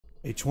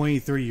A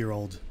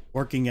 23-year-old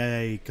working at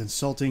a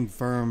consulting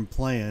firm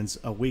plans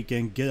a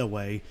weekend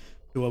getaway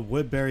to a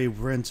Woodbury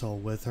rental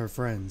with her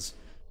friends.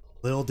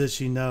 Little did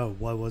she know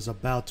what was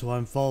about to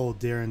unfold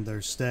during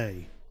their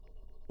stay.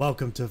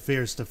 Welcome to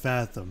Fears to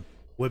Fathom,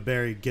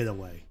 Woodbury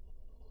Getaway.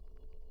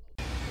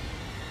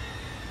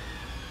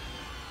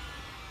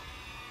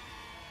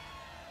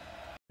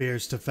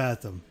 Fears to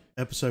Fathom,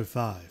 Episode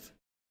 5.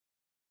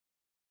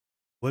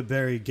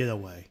 Woodbury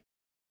Getaway.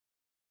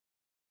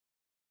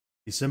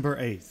 December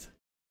 8th.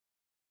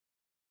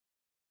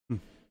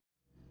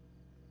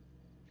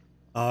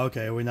 Oh,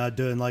 okay, we're not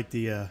doing like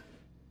the,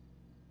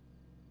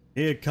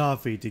 need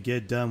coffee to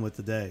get done with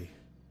the day.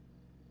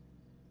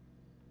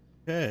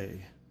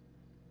 Okay.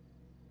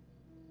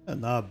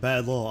 Not a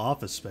bad little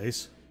office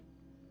space.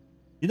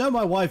 You know,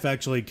 my wife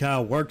actually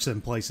kind of works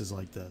in places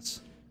like this.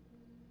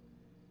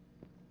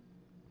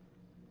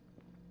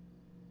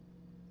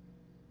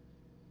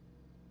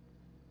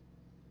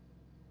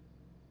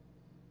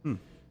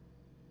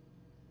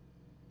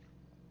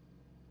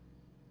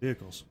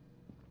 Vehicles.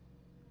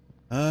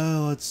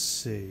 Let's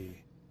see.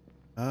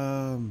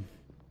 What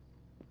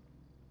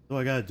do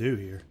I gotta do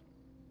here?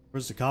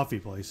 Where's the coffee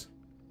place?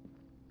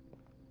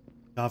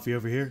 Coffee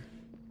over here?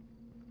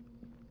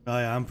 Oh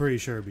yeah, I'm pretty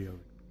sure it'll be over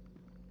here.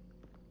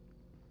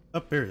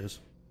 Oh, there it is.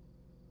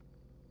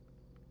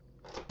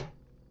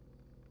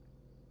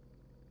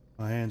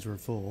 My hands were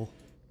full.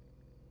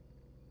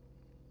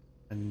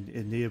 And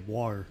it needed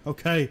water.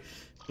 Okay,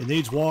 it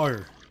needs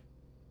water.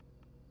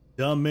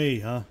 Dumb me,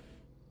 huh?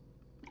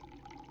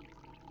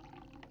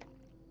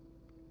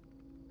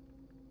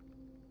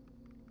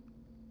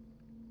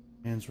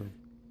 Hands were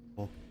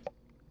full.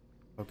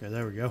 Okay,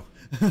 there we go.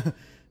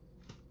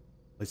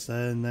 Place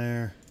that in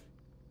there.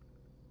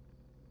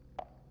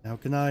 Now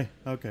can I?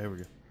 Okay, there we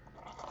go.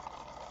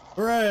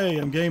 Hooray!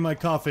 I'm getting my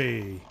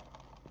coffee.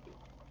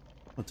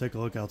 I'll take a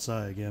look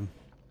outside again.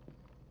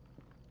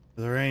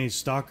 Are there any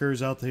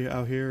stalkers out here?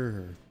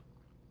 Or...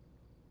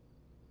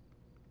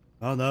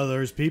 Oh no,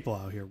 there's people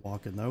out here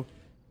walking though.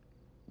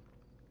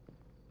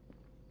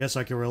 Guess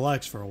I can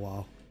relax for a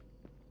while.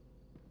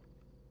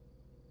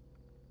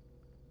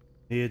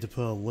 Needed to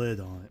put a lid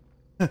on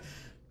it.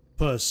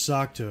 Put a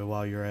sock to it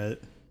while you're at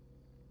it.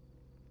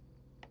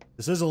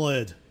 This is a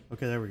lid.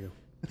 Okay, there we go.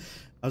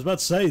 I was about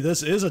to say,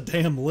 this is a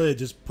damn lid.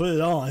 Just put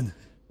it on.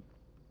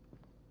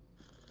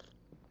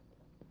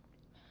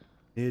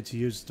 Needed to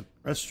use the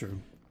restroom.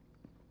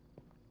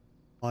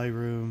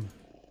 Playroom.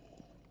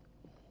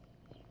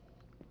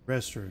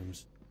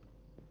 Restrooms.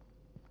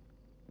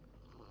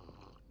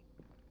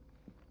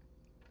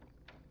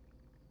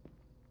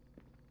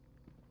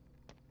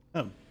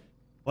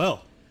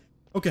 Well,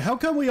 okay, how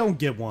come we don't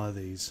get one of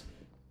these?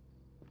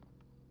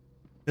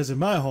 Because in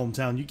my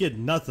hometown, you get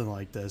nothing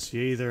like this.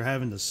 You're either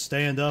having to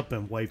stand up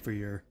and wait for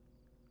your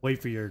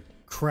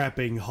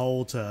crapping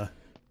hole to...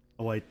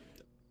 Oh wait.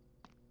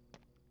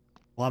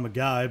 Well, I'm a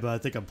guy, but I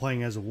think I'm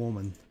playing as a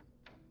woman.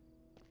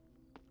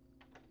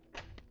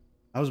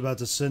 I was about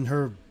to send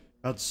her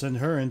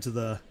into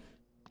the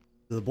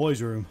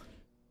boys' room.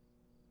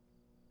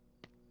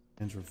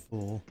 Hands are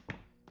full.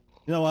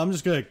 You know what, I'm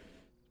just gonna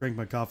drink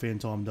my coffee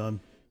until I'm done.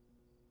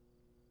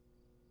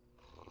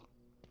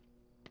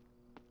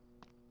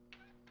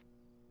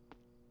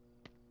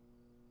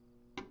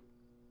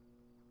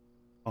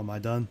 Oh, am I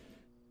done?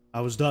 I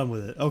was done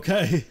with it.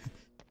 Okay.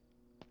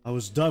 I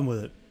was done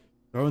with it.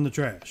 Throw in the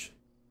trash.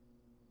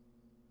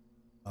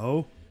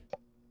 Oh.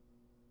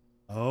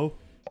 Oh.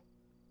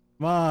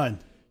 Come on.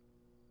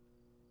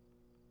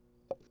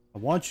 I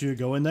want you to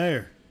go in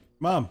there.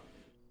 Come on.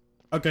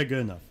 Okay, good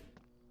enough.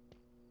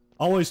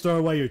 Always throw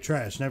away your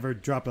trash. Never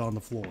drop it on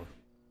the floor.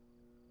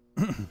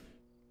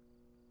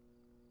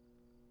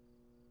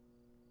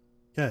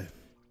 Okay.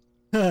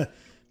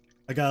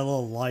 I got a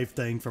little life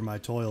thing for my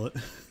toilet.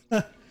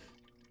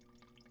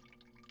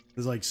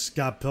 It's like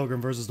Scott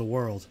Pilgrim versus the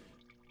world.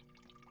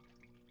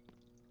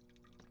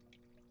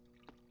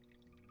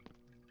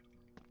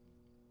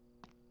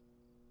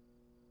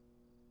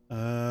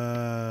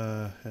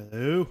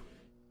 Hello?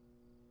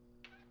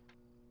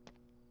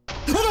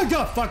 Oh my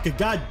god, fucking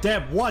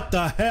goddamn, what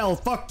the hell?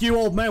 Fuck you,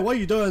 old man. What are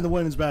you doing in the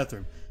women's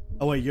bathroom?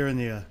 Oh wait, you're in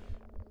the,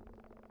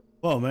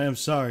 Whoa, man, I'm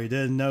sorry.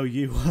 Didn't know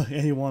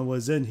anyone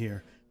was in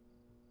here.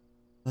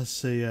 Let's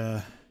see,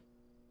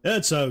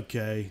 it's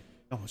okay.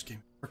 Almost gave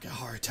me a freaking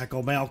heart attack,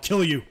 old man. I'll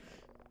kill you.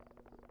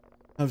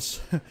 I'm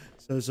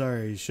so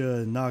sorry. You should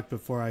have knocked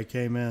before I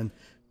came in,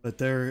 but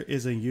there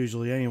isn't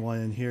usually anyone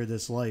in here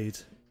this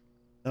late.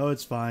 No,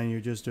 it's fine. You're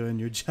just doing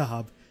your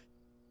job.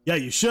 Yeah,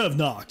 you should have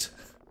knocked.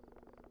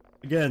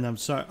 Again, I'm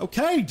sorry.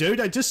 Okay, dude,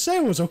 I just said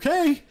it was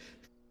okay.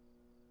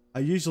 I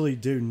usually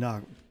do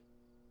knock.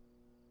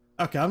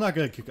 Okay, I'm not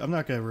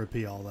gonna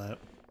repeat all that.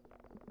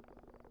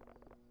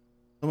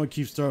 Someone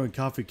keeps throwing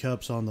coffee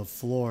cups on the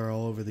floor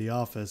all over the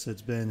office.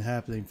 It's been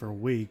happening for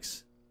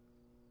weeks.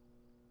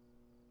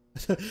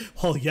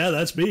 Well, yeah,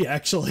 that's me,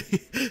 actually.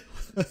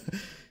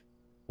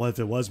 What if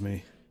it was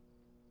me?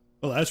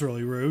 Well, that's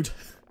really rude.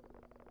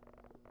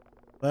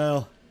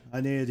 Well,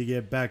 I needed to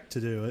get back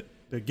to do it.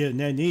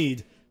 I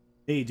need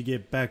need to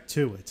get back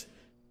to it.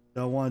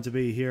 Don't want to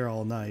be here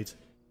all night,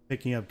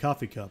 picking up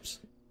coffee cups.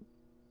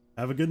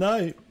 Have a good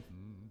night.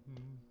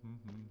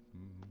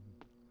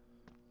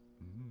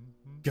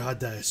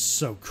 God, that is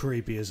so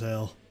creepy as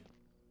hell.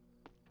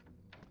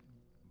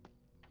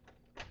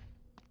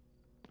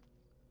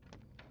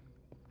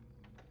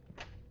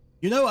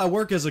 You know, I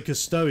work as a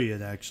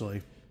custodian,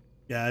 actually.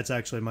 Yeah, that's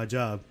actually my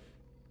job.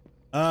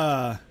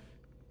 I've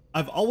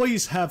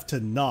always have to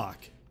knock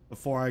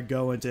before I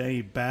go into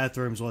any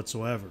bathrooms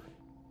whatsoever.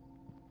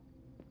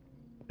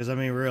 Because, I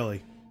mean,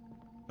 really.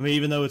 I mean,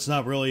 even though it's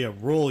not really a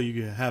rule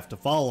you have to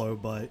follow,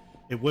 but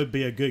it would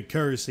be a good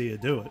courtesy to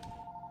do it.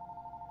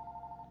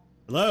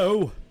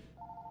 Hello?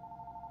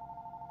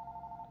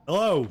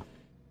 Hello?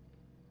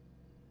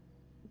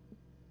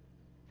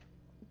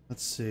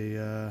 Let's see,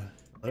 hello?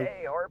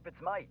 Hey, Harp,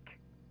 it's Mike.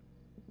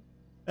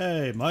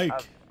 Hey, Mike.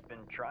 I've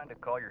been trying to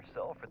call your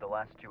cell for the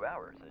last 2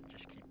 hours. It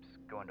just keeps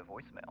going to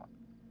voicemail.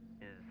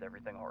 Is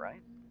everything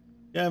alright?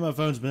 Yeah, my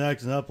phone's been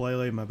acting up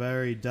lately. My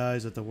battery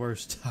dies at the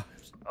worst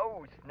times.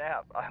 Oh,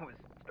 snap. I was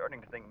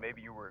starting to think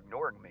maybe you were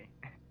ignoring me.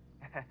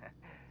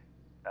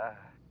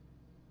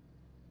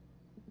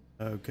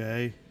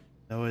 Okay.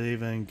 That would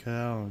even cut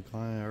out on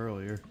client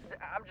earlier.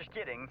 I'm just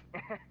kidding.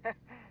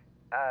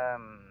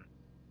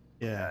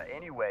 Yeah.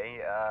 Anyway,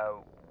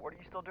 what are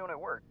you still doing at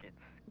work? It's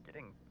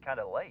getting kind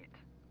of late.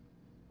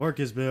 Work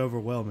has been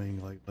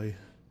overwhelming lately.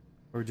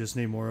 Or just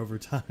need more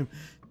overtime.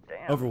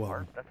 Damn,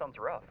 Overwhelming. Harp, that sounds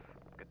rough.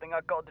 Good thing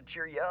I called to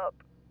cheer you up.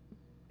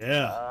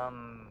 Yeah.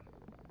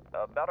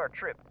 About our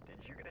trip, did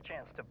you get a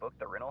chance to book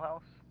the rental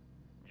house?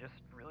 Just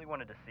really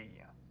wanted to see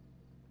you.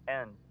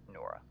 And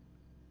Nora.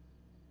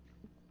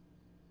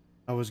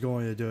 I was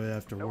going to do it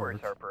after No work.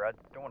 worries, Harper. I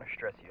don't want to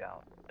stress you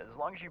out. As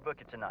long as you book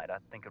it tonight, I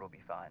think it'll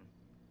be fine.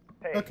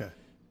 Hey, Okay.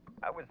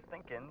 I was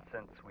thinking,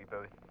 since we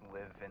both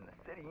live in the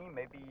city,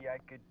 maybe I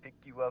could pick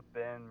you up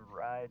and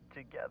ride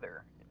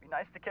together. It'd be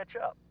nice to catch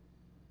up.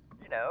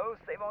 You know,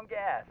 save on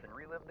gas and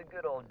relive the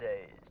good old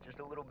days. Just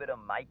a little bit of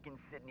Mike and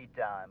Sydney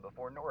time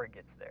before Nora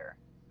gets there.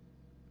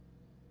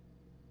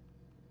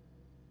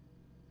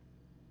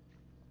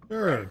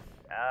 Sure. Right.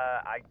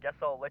 I guess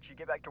I'll let you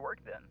get back to work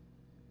then.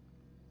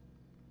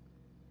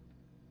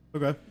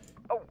 Okay.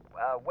 Oh,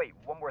 wait,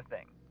 one more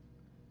thing.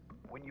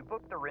 When you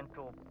book the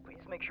rental, please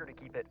make sure to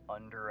keep it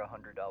under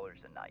 $100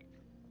 a night.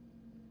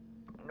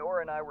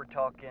 Nora and I were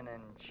talking,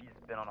 and she's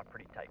been on a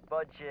pretty tight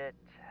budget.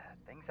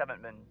 Things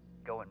haven't been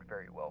going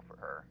very well for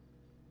her.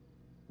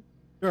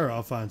 Sure,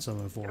 I'll find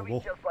something It'll be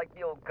affordable. just like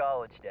the old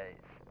college days.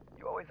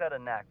 You always had a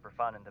knack for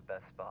finding the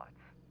best spots.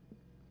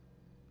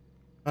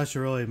 I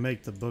should really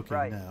make the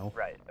booking now.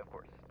 Right, of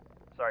course.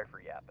 Sorry for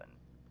yapping.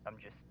 I'm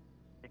just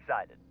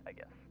excited, I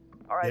guess.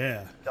 Alright,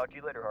 Yeah. talk to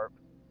you later, Harp.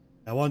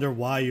 I wonder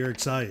why you're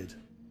excited.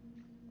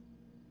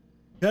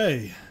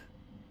 Okay.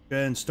 Go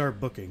ahead and start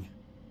booking.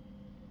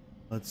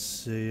 Let's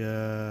see,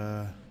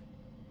 is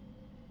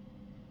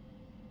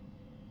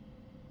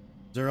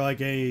there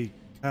like any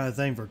kind of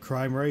thing for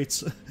crime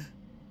rates?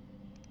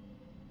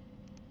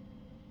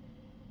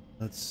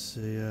 Let's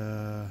see,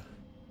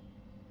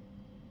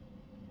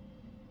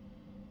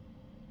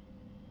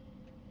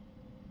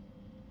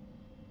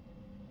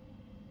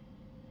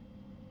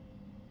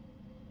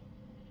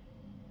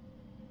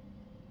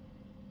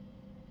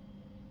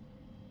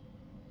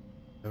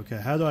 okay,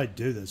 how do I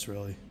do this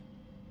really?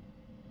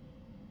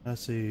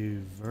 Let's see,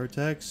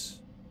 vertex.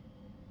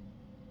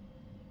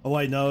 Oh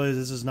wait, no,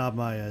 this is not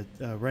my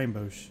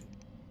rainbow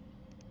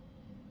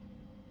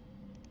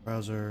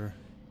browser.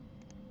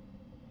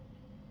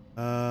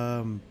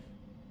 How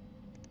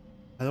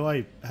do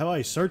I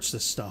search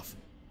this stuff?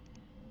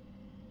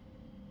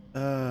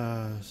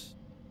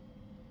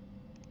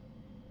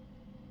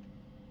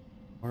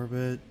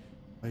 Orbit,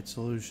 White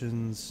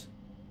Solutions.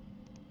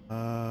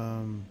 Type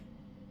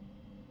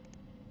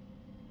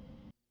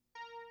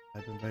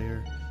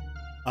Invader.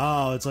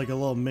 Oh, it's like a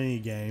little mini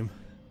game.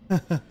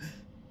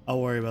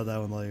 I'll worry about that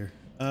one later.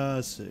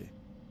 Let's see.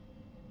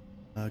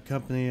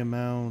 Company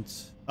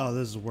amount. Oh,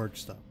 this is work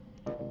stuff.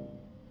 Let's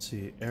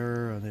see.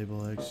 Error.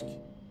 Unable to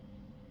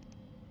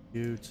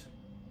execute.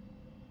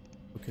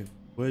 Okay.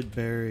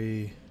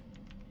 Woodbury.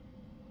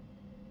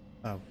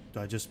 Oh, do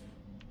I just...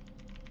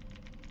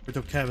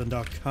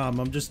 CryptoCabin.com.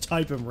 I'm just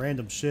typing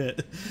random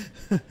shit.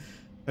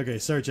 Okay,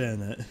 search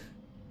internet.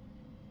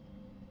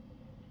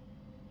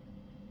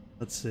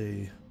 Let's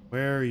see.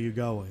 Where are you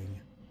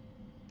going?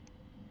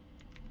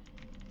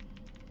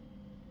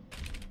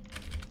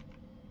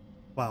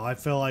 Wow, I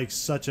feel like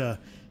such a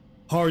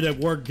hard at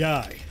work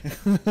guy.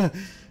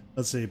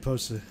 Let's see.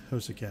 Host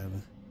a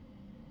cabin.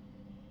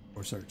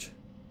 Or search.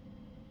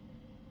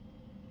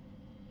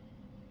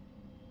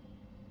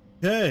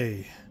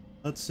 Okay.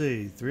 Let's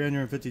see.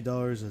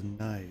 $350 a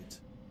night.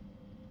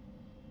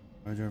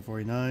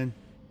 149.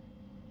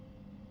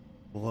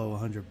 Below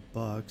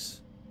 $100.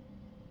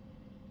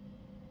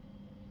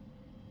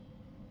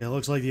 It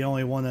looks like the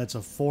only one that's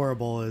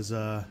affordable is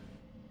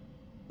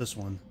this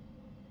one.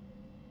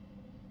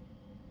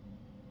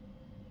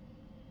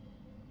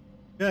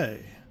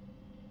 Okay.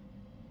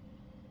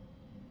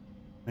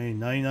 I mean,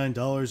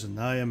 $99 a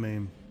night. I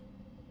mean,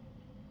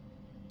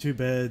 2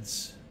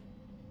 beds,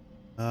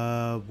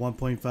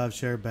 1.5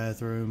 shared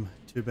bathroom,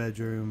 2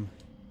 bedroom,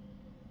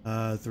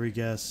 3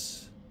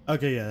 guests.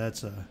 Okay, yeah,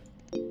 that's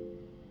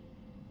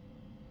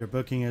your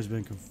booking has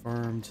been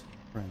confirmed.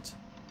 Rent.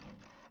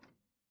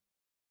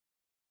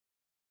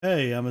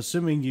 Hey, I'm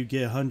assuming you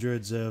get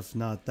hundreds, if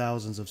not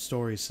thousands, of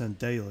stories sent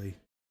daily.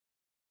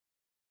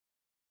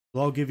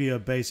 Well, I'll give you a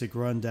basic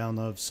rundown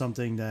of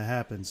something that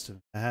happened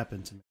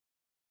to me.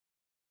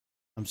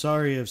 I'm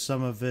sorry if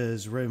some of it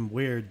is written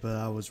weird, but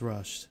I was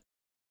rushed.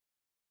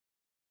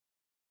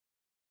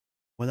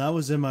 When I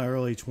was in my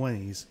early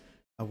 20s,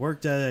 I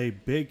worked at a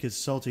big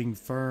consulting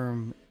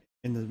firm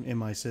in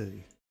my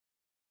city.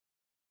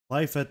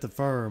 Life at the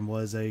firm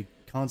was a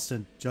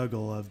constant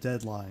juggle of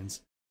deadlines,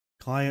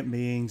 client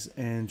meetings,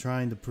 and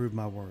trying to prove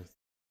my worth,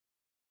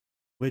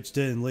 which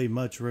didn't leave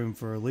much room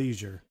for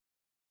leisure,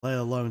 let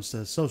alone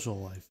to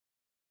social life.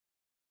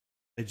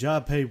 A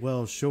job paid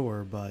well,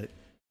 sure, but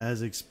at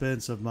the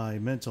expense of my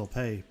mental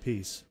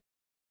peace.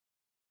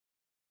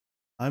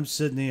 I'm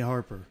Sydney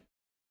Harper,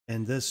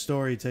 and this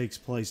story takes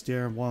place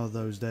during one of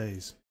those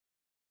days.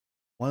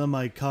 One of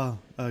my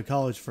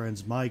college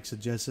friends, Mike,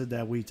 suggested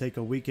that we take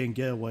a weekend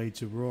getaway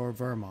to rural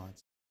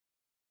Vermont,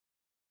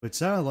 which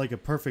sounded like a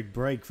perfect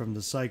break from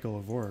the cycle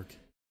of work.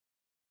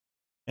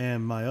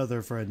 And my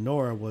other friend,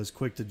 Nora, was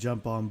quick to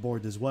jump on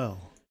board as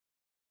well.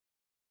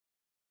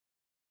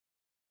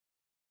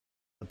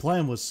 The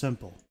plan was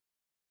simple.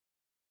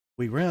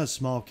 We rent a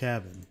small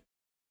cabin,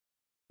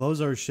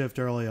 close our shift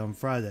early on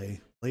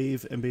Friday,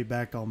 leave, and be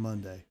back on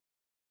Monday.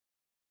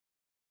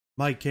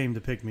 Mike came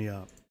to pick me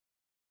up.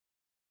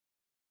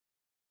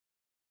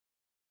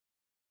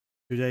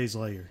 2 days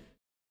later.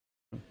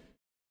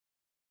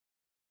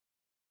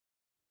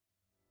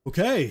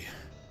 Okay.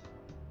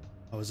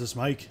 Oh, is this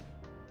Mike?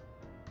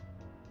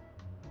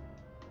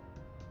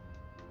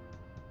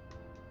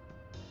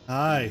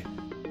 Hi.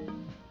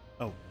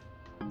 Oh,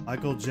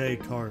 Michael J.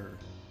 Carter.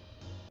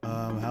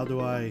 How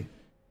do I...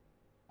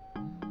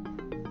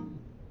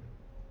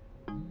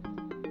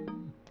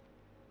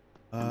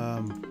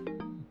 I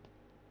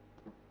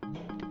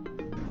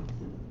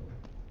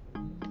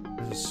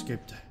just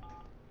skipped.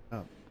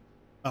 Oh.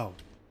 Oh.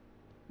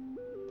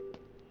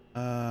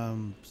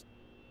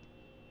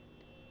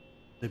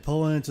 They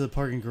pull into the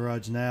parking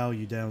garage now.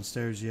 You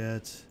downstairs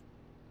yet?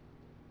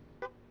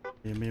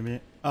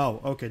 Oh,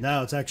 okay.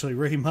 Now it's actually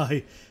reading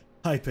my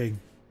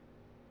typing.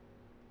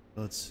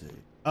 Let's see.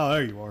 Oh,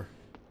 there you are.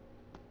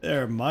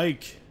 There,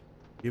 Mike.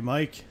 You,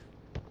 Mike.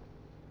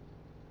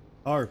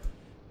 Harp.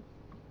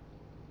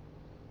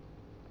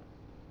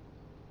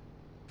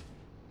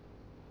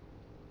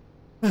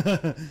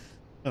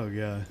 Oh,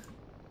 God.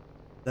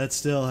 That's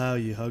still how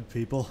you hug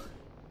people?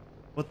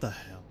 What the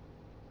hell?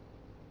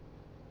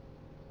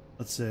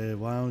 Let's say,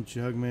 why don't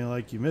you hug me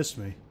like you missed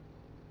me?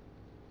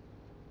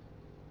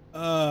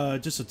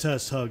 Just a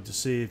test hug to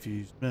see if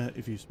you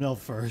smell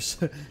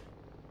first.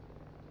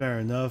 Fair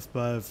enough,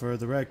 but for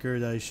the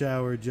record, I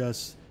showered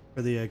just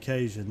for the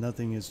occasion.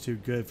 Nothing is too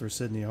good for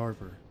Sydney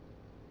Harper.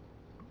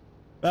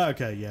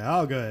 Okay, yeah,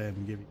 I'll go ahead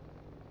and give you.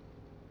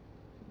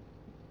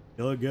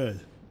 You look good.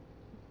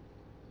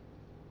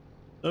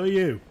 So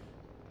you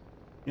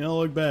don't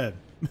look bad.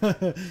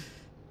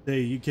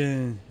 Hey, you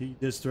can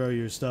just throw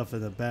your stuff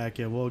in the back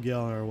and we'll get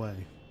on our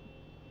way.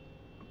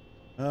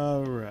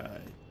 All right.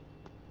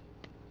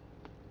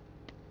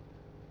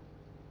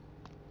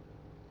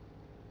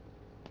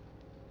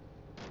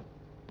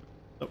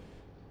 Oh.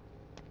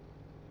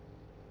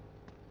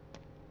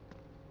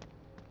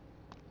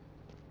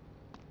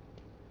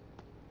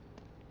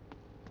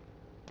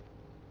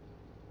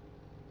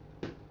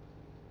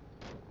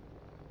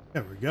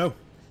 There we go.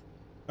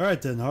 All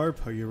right then,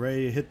 Harp, are you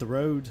ready to hit the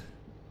road?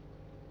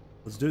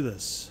 Let's do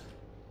this.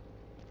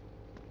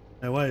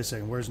 Hey, wait a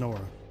second. Where's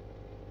Nora?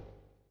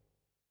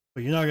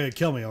 But you're not gonna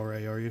kill me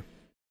already, are you?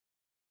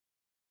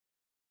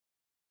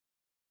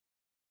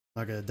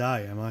 Not gonna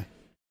die, am I?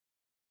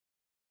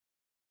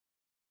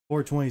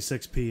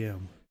 4:26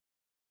 p.m.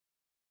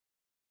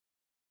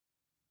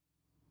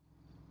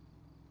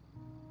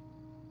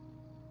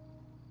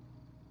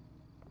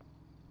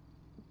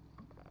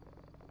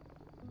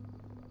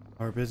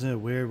 Harp, isn't it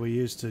weird? We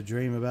used to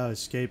dream about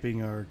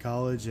escaping our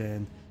college,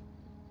 and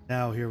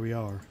now here we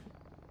are,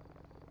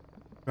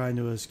 trying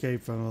to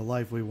escape from a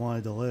life we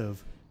wanted to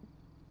live.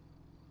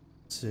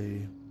 Let's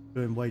see.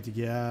 Couldn't wait to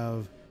get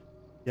out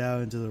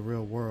into the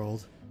real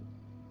world.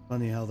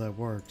 Funny how that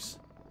works.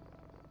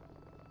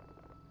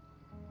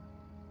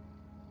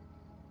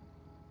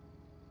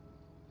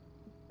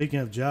 Speaking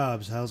of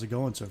jobs, how's it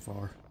going so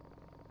far?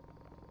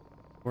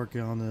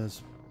 Working on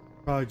this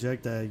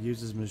project that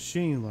uses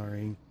machine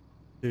learning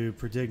to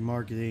predict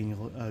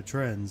marketing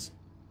trends.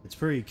 It's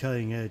pretty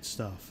cutting edge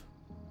stuff.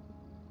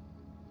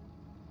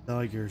 Not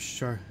like you're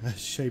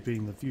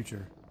shaping the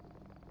future.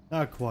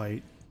 Not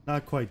quite.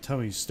 Not quite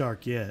Tony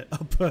Stark yet,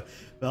 but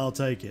I'll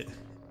take it.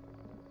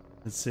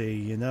 Let's see,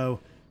 you know,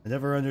 I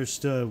never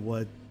understood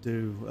what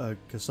do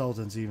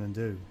consultants even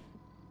do.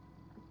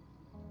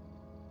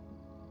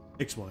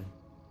 Explain.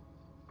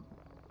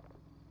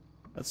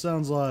 That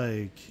sounds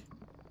like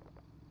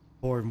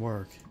boring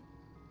work.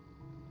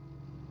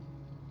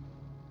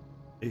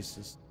 It's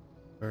just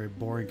a very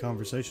boring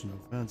conversation, no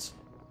offense.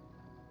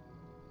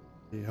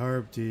 Hey,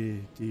 Harp,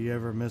 do you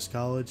ever miss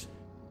college?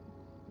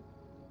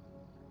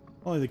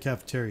 Only the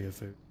cafeteria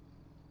food.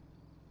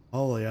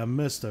 Holy, I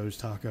miss those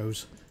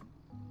tacos.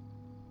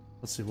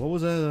 Let's see, what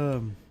was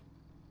that?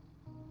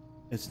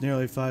 It's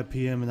nearly 5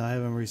 p.m. and I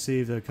haven't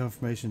received a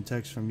confirmation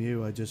text from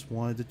you. I just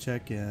wanted to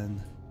check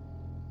in.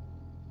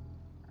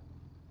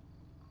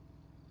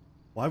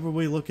 Why would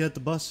we look at the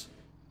bus?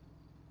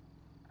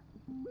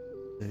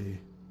 Hey,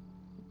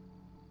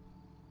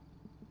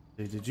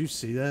 did you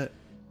see that?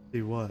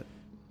 See what?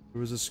 There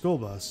was a school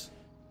bus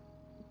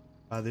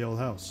by the old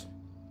house.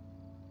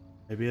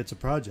 Maybe it's a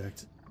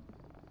project.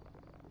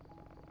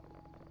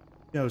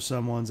 You know,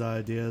 someone's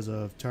ideas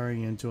of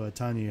turning into a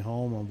tiny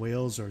home on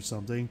wheels or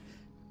something.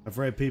 I've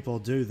read people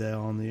do that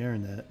on the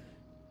internet.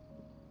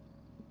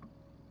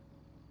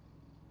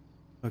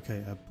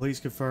 Okay, please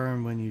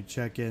confirm when you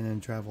check in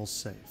and travel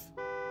safe.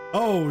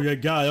 Oh, you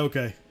got it,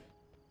 okay.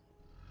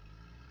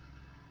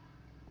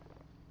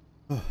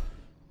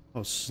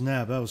 Oh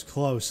snap, that was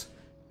close.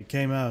 It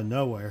came out of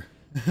nowhere.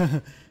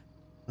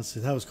 Let's see,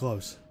 that was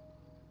close.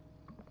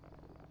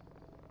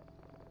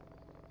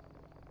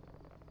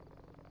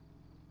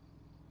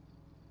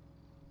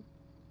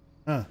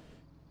 Huh.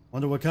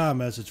 Wonder what kind of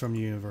message from the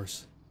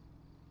universe.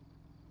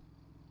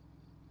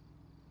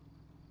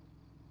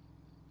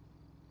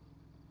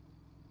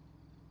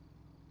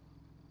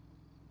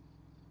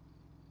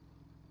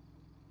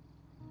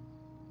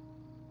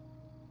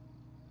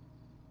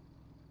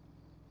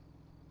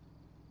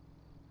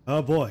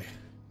 Oh boy.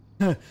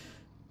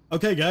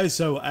 Okay guys,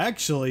 so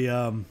actually,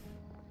 how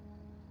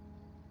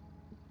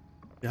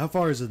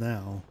far is it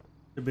now?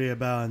 It'd be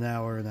about an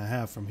hour and a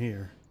half from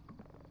here.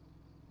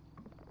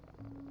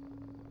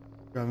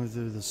 Driving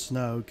through the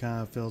snow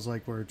kind of feels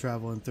like we're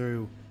traveling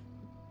through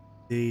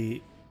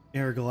the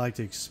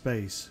intergalactic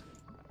space.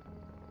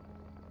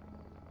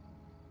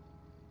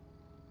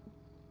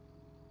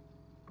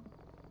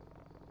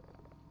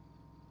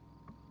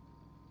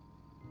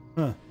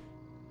 Huh.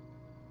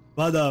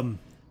 But,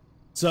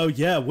 so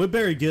yeah,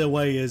 Woodbury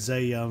Getaway is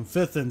a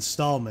 5th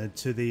installment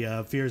to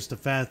the Fears to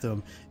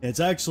Fathom. It's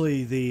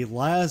actually the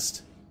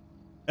last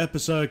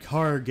episodic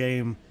horror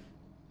game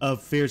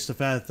of Fears to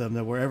Fathom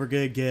that we're ever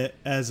gonna get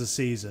as a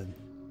season.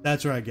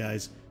 That's right,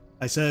 guys.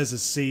 I said as a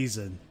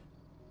season.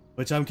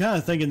 Which I'm kind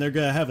of thinking they're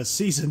gonna have a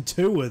season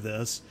 2 with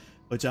this.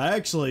 Which I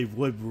actually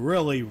would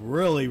really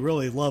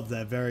love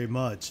that very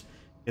much.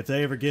 If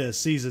they ever get a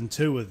season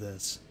 2 with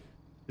this.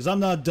 Because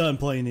I'm not done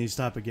playing these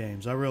type of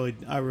games. I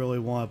really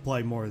want to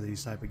play more of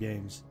these type of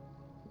games.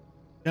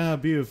 Kind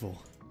of beautiful.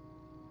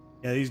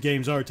 Yeah, these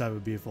games are type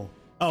of beautiful.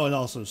 Oh, and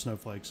also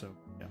Snowflake, so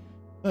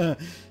yeah.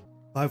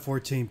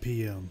 5:14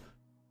 p.m.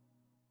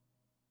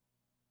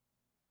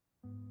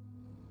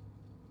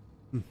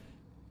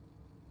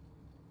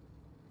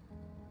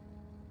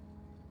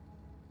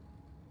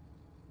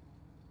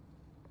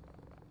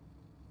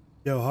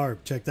 Yo,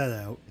 Harp, check that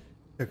out.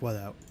 Check what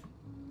out.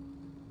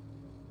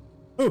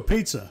 Oh,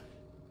 pizza.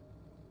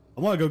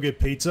 I want to go get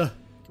pizza.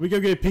 Can we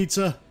go get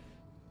pizza?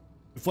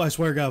 If I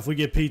swear to God, if we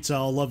get pizza,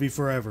 I'll love you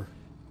forever.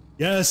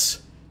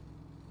 Yes.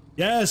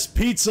 Yes,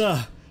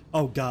 pizza.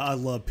 Oh God, I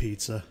love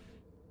pizza.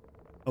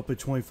 Open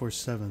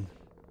 24/7.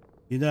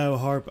 You know,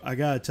 Harp, I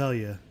gotta tell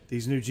you,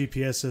 these new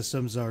GPS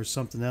systems are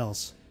something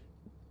else.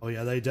 Oh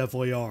yeah, they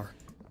definitely are.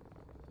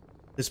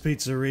 This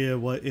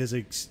pizzeria is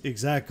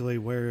exactly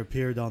where it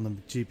appeared on the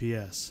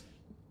GPS.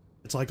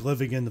 It's like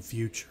living in the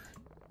future.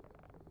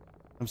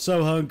 I'm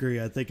so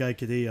hungry, I think I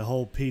could eat a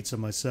whole pizza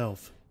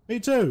myself. Me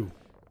too!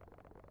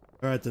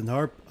 Alright then,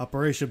 Harp.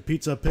 Operation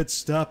Pizza Pit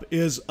Stop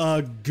is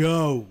a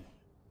go!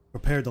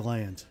 Prepare to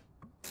land.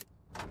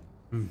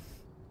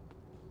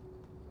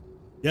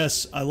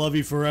 Yes, I love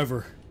you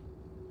forever.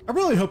 I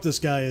really hope this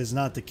guy is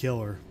not the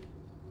killer.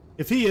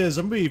 If he is,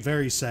 I'm gonna be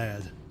very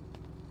sad.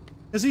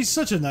 Because he's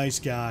such a nice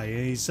guy,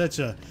 and he's such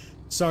a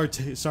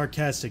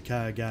sarcastic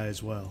kind of guy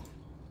as well.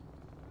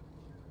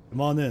 Come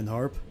on in,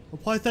 Harp.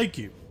 Reply thank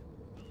you.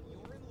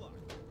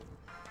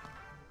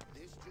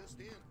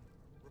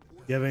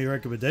 You have any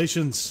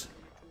recommendations?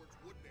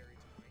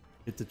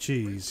 Get the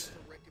cheese.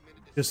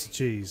 Just the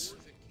cheese.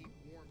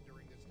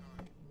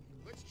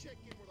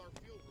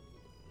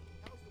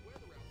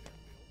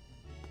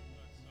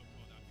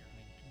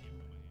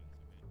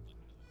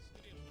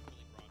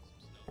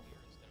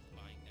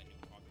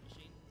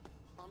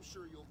 I'm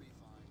sure you'll be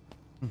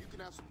fine. You can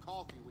have some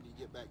coffee when you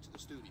get back to the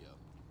studio.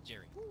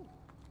 Jerry,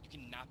 you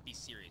cannot be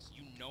serious.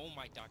 You know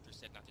my doctor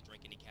said not to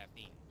drink any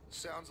caffeine.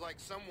 Sounds like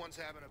someone's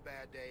having a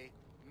bad day.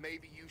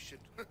 Maybe you should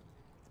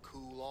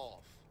cool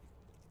off.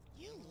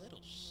 You little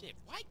shit.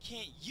 Why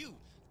can't you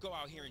go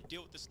out here and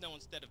deal with the snow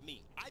instead of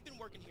me? I've been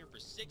working here for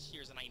 6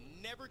 years and I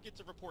never get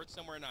to report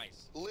somewhere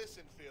nice.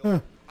 Listen,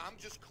 Phil, I'm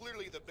just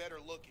clearly the better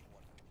looking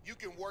one. You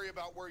can worry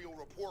about where you'll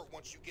report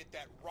once you get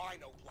that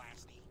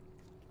rhinoplasty.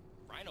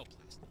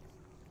 Rhinoplasty?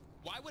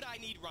 Why would I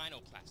need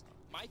rhinoplasty?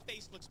 My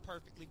face looks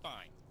perfectly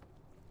fine.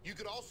 You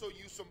could also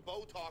use some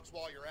Botox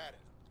while you're at it.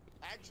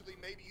 Actually,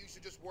 maybe you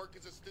should just work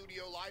as a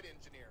studio light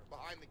engineer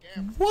behind the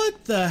camera.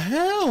 What the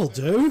hell,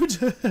 dude?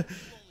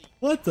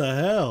 What the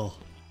hell?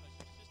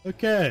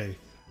 Okay.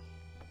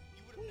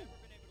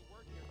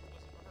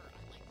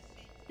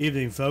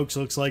 Evening, folks.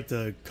 Looks like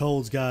the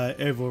cold's got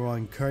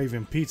everyone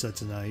craving pizza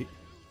tonight.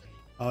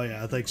 Oh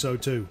yeah, I think so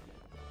too.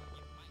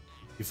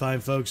 You fine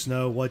folks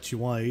know what you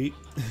want to eat?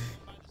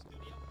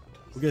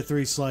 We'll get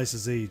 3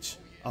 slices each.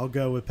 I'll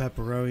go with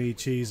pepperoni,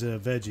 cheese, and a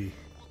veggie.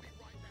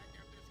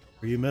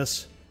 For you,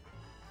 miss?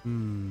 Are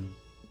you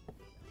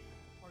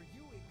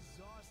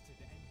exhausted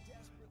and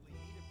desperately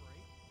need a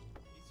break?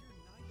 Is your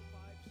 9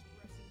 to 5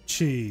 stressing?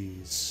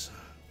 Cheese.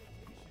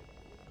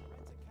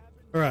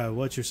 Alright,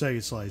 what's your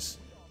second slice?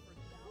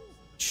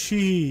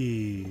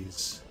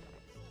 Cheese.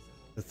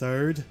 The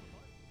third?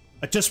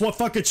 I just want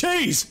fucking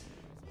cheese!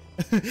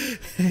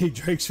 Hey,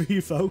 drinks for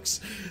you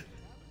folks.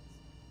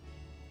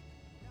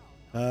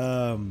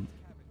 That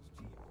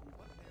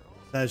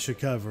should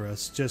cover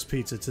us. Just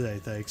pizza today,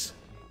 thanks.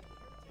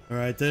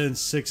 Alright then,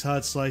 6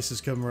 hot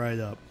slices come right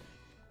up.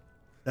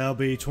 That'll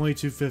be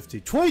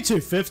 $22.50.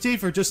 $22.50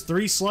 for just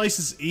 3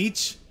 slices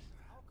each?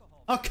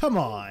 Oh, come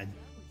on.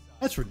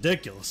 That's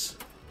ridiculous.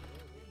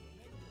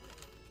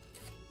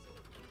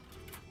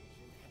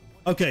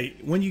 Okay,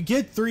 when you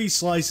get 3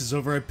 slices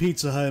over at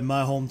Pizza Hut in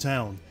my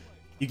hometown,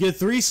 you get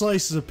 3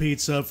 slices of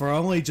pizza for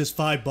only just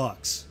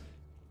 $5.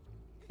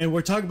 And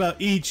we're talking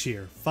about each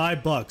here.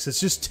 $5. It's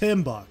just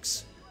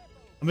 $10.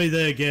 I mean,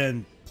 then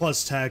again,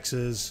 plus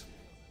taxes.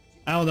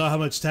 I don't know how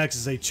much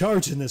taxes they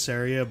charge in this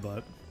area,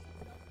 but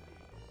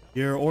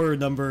your order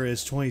number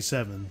is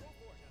 27.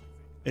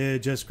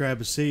 Just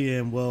grab a seat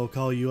and we'll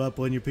call you up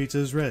when your pizza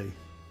is ready.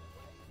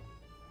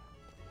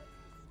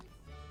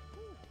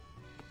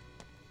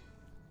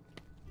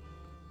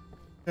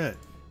 Okay.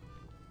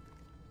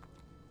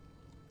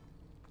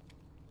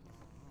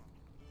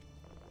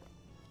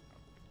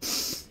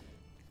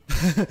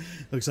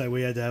 Looks like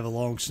we had to have a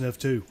long sniff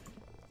too.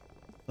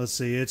 Let's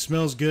see, it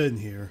smells good in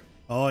here.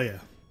 Oh yeah.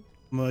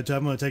 I'm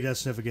gonna take that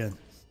sniff again.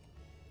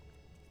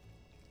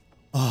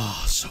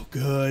 Oh, so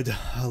good.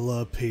 I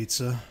love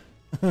pizza.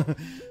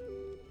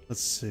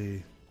 Let's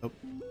see. Oh.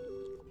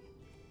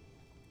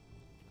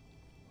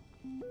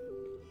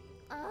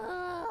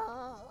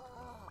 Oh,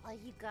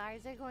 you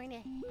guys are going to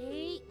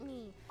hate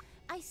me.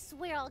 I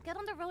swear I'll get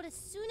on the road as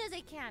soon as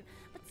I can,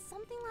 but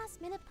something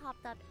last minute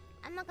popped up.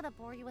 I'm not gonna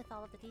bore you with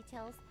all of the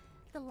details.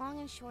 The long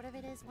and short of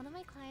it is one of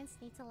my clients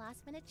needs a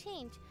last minute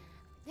change.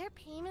 Their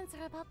payments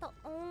are about the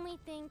only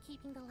thing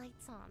keeping the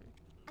lights on.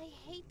 I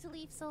hate to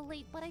leave so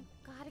late, but I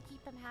gotta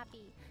keep them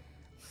happy.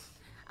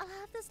 I'll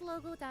have this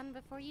logo done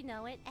before you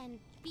know it and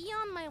be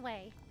on my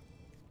way.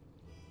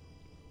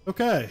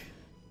 Okay.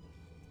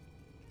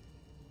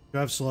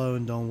 Drive slow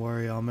and don't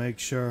worry. I'll make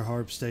sure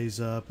Harp stays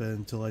up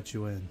and to let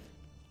you in.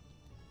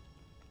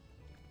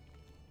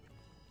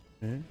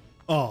 Okay.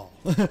 Oh.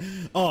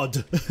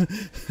 Odd.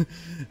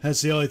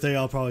 That's the only thing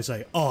I'll probably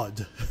say.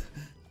 Odd.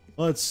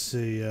 Let's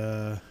see.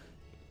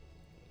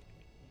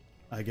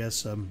 I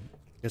guess I'm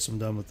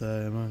done with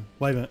that, am I?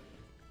 Wait a minute.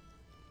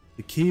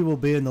 The key will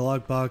be in the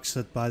lockbox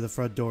set by the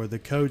front door. The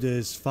code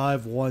is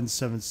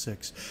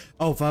 5176.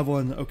 Oh,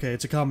 51. Okay,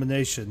 it's a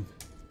combination.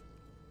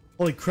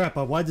 Holy crap,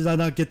 why did I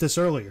not get this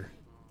earlier?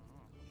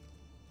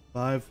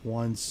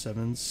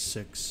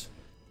 5176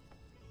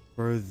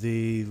 for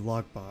the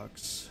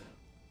lockbox.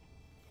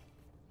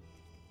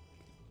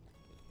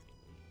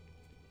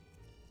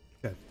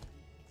 Okay.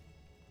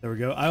 There we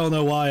go. I don't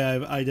know why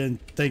I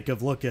didn't think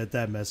of looking at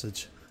that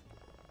message.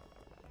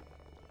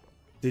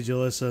 Did you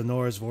listen to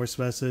Nora's voice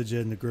message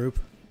in the group?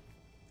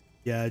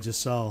 Yeah, I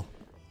just saw.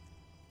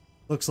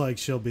 Looks like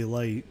she'll be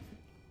late.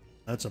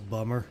 That's a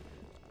bummer.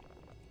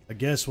 I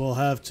guess we'll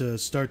have to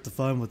start the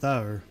fun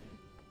without her.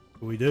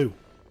 We do.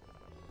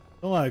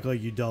 Don't act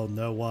like you don't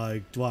know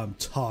what I'm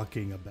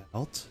talking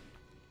about.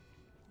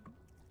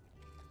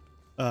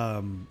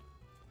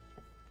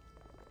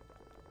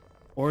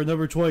 Or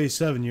number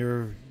 27,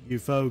 you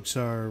folks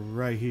are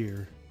right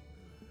here.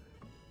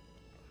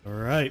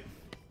 Alright.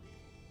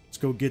 Let's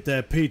go get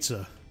that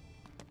pizza.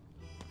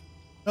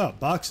 Oh,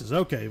 boxes.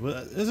 Okay,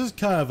 well, this is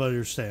kind of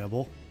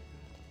understandable.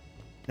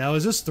 Now,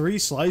 is this 3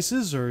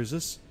 slices, or is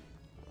this...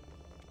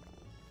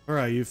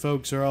 Alright, you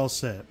folks are all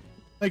set.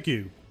 Thank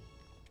you.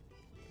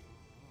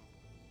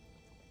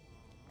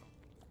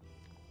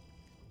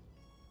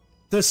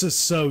 This is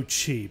so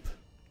cheap.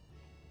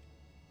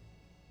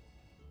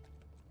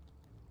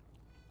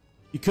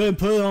 You couldn't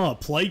put it on a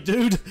plate,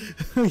 dude?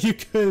 You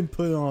couldn't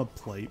put it on a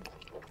plate.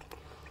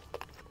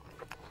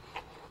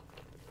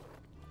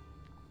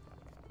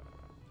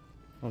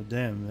 Oh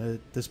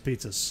damn, this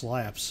pizza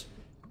slaps.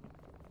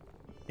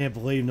 Can't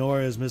believe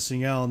Nora is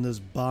missing out on this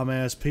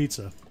bomb-ass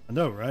pizza. I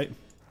know, right?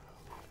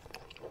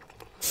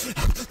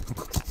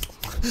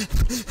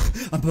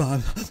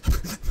 I'm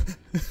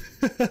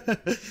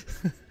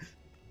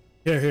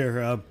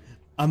here,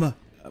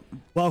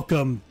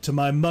 welcome to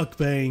my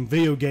mukbang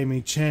video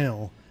gaming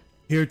channel.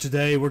 Here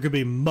today, we're gonna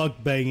be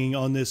mukbanging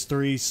on this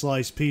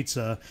 3-slice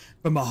pizza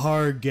from a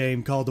hard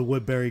game called the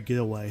Woodbury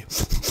Getaway.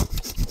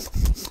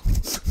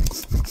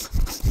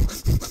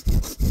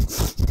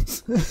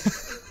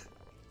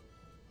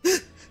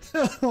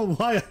 I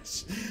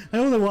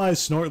don't know why I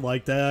snort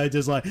like that. I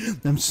just like,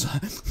 I'm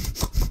sorry.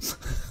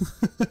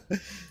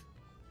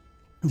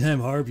 Damn,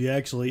 Harp, you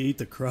actually eat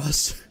the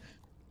crust.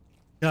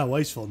 Kinda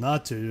wasteful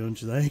not to,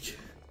 don't you think?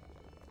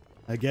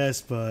 I guess,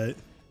 but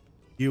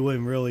you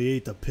wouldn't really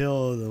eat the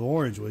peel of the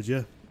orange, would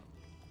you?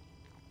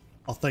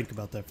 I'll think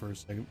about that for a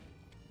second.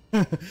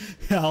 Yeah,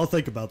 I'll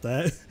think about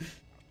that.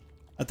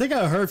 I think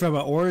I heard from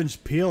an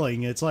orange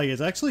peeling, it's like,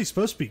 it's actually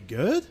supposed to be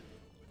good?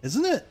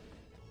 Isn't it?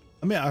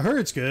 I mean, I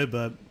heard it's good,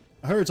 but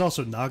I heard it's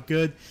also not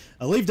good.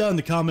 Leave down in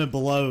the comment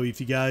below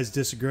if you guys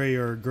disagree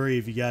or agree,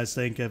 if you guys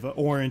think if an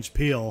orange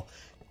peel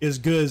is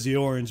good as the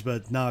orange,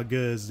 but not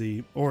good as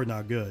the, or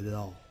not good at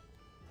all.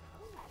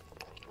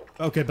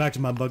 Okay, back to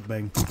my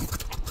mukbang.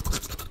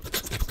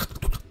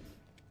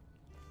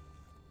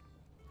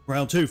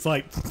 Round 2,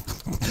 fight.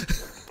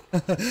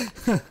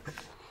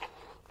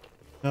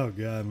 Oh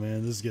god,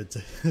 man, this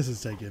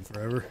is taking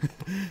forever.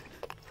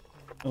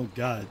 Oh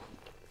god.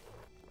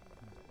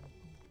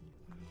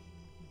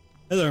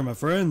 Hey there, my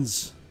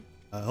friends.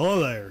 Hello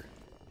there.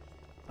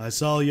 I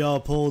saw y'all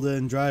pulled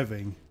in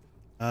driving.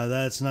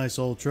 That's a nice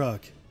old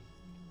truck.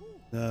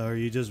 Are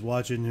you just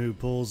watching who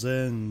pulls in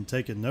and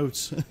taking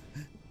notes?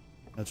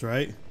 That's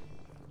right.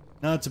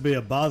 Not to be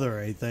a bother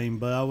or anything,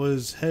 but I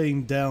was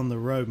heading down the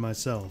road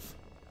myself.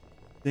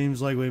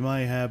 Seems like we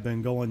might have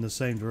been going the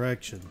same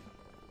direction.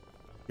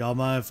 Y'all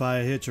mind if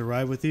I hitch a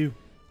ride with you?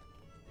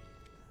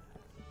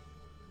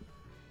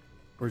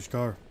 Where's your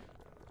car?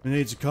 Who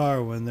needs a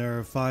car when there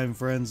are fine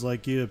friends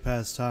like you to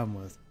pass time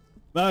with?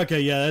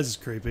 Okay, yeah, this is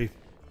creepy.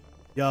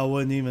 Y'all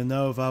wouldn't even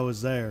know if I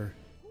was there.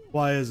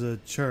 Quiet as a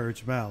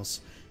church mouse,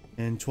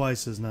 and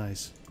twice as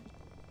nice.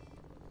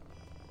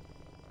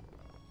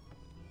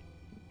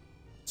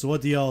 So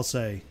what do y'all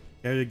say?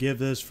 Care to give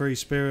this free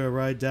spirit a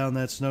ride down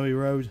that snowy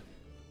road?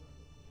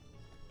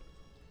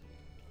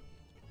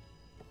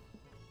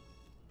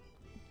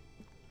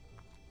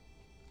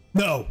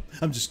 No!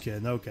 I'm just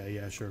kidding. Okay,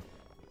 yeah, sure.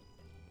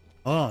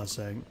 Hold on a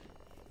second.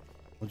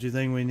 Don't you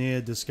think we need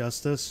to discuss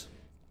this?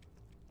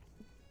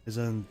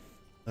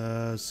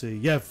 Let's see.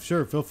 Yeah,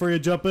 sure. Feel free to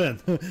jump in.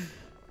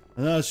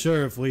 I'm not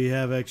sure if we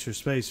have extra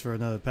space for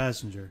another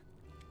passenger.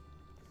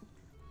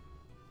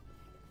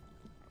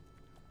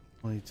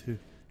 22.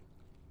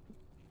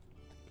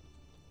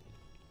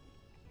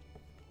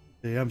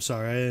 See, I'm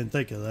sorry. I didn't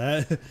think of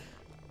that.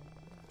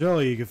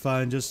 Surely you could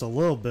find just a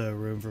little bit of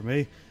room for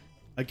me.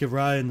 I could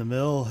ride in the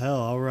middle. Hell,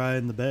 I'll ride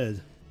in the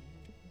bed.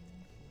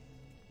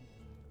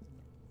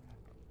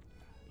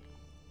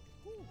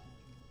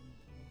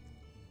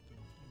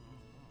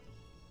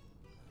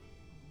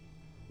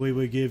 We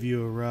would give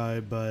you a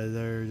ride, but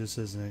there just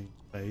isn't any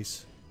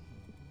space.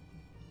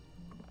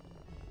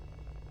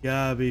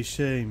 Gotta be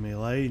shitting me,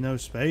 lady. No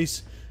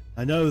space?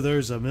 I know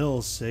there's a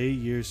middle seat.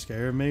 You're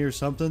scaring me or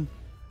something?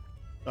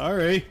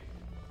 Sorry.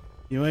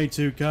 You ain't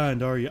too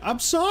kind, are you? I'm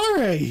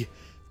sorry!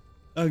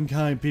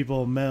 Unkind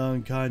people met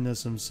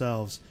unkindness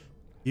themselves.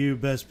 You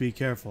best be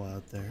careful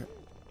out there.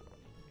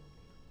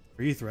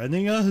 Are you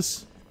threatening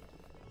us?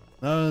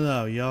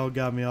 No, y'all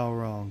got me all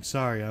wrong.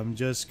 Sorry, I'm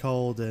just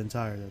cold and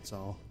tired, that's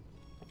all.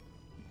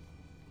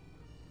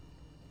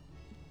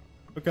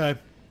 Okay.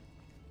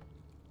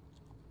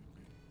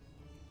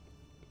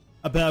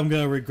 I bet I'm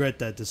gonna regret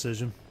that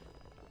decision.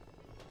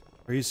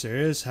 Are you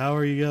serious? How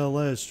are you gonna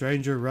let a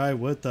stranger ride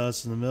with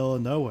us in the middle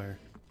of nowhere?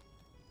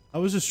 I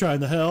was just trying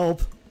to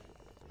help.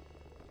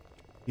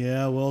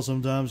 Yeah, well,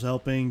 sometimes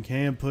helping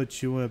can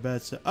put you in a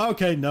bad set.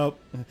 Okay, nope.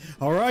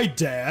 Alright,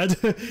 Dad.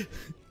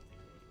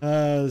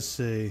 Let's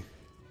see.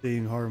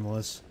 Being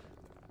harmless.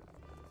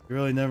 You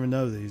really never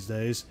know these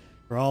days.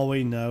 For all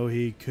we know,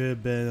 he could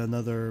have been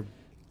another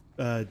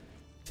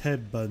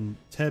Ted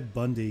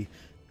Bundy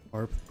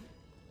Harp.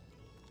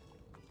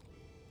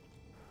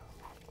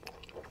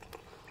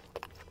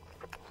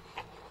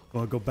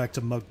 Wanna go back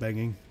to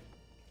mukbanging?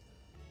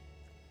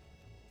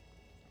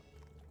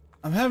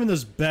 I'm having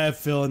this bad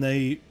feeling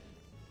that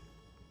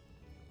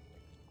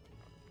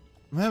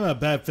I'm having a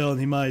bad feeling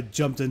he might have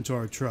jumped into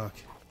our truck.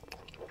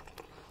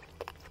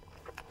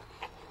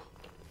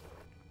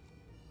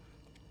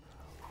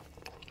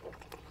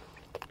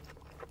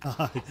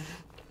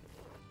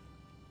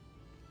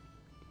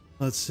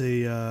 Let's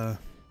see, the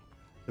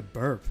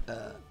burp.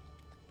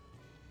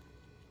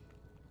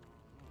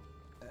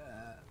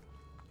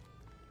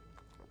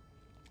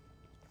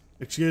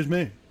 Excuse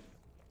me.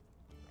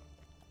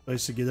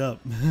 Place to get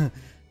up.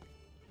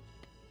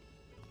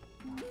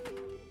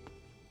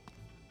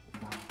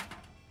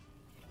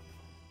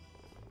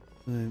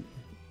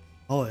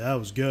 Oh, that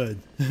was good.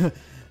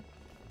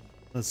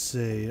 Let's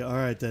see.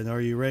 Alright then,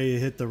 are you ready to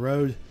hit the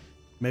road?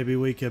 Maybe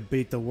we could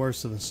beat the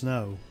worst of the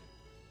snow.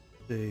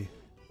 Let's see.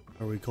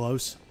 Are we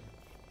close?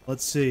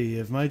 Let's see.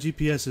 If my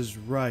GPS is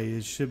right,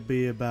 it should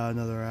be about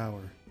another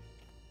hour.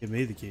 Give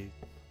me the key.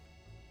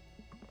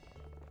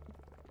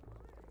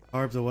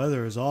 Harp, the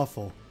weather is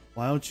awful.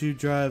 Why don't you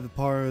drive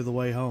part of the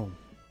way home?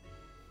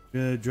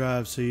 You're gonna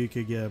drive so you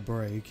could get a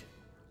break.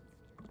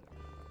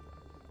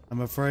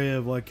 I'm afraid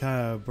of what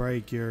kind of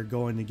break you're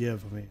going to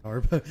give me,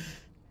 Harp.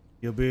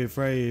 You'll be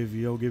afraid if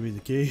you don't give me the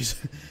keys.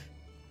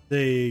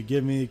 They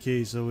give me the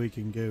keys so we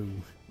can go.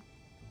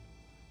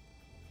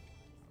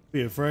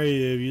 Be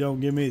afraid if you don't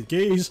give me the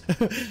keys.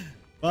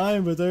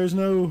 Fine, but there is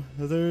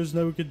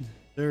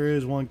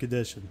one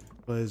condition.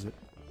 What is it?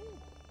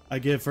 I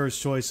get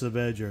first choice of the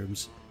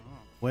bedrooms.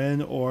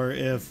 When or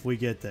if we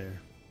get there.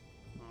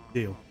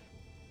 Deal.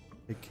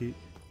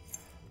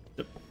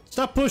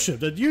 Stop pushing.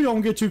 You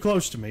don't get too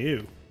close to me,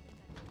 you.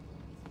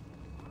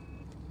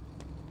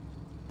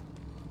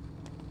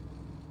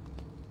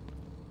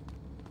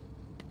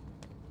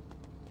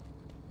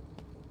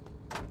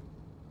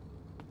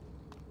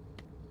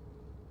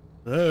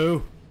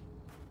 Hello?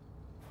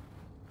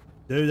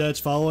 Dude that's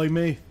following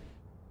me?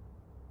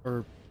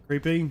 Or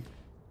creeping?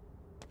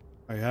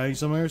 Are you hiding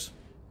somewhere?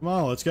 Come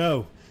on, let's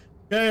go.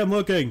 Okay, I'm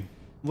looking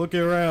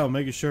around,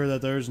 making sure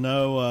that there's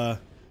no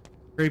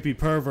creepy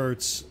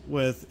perverts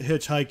with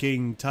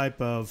hitchhiking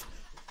type of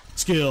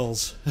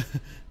skills.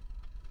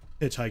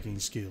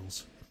 Hitchhiking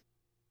skills.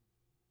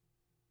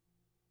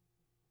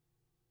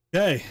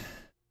 Okay.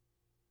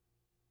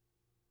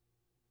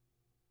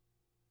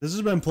 This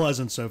has been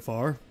pleasant so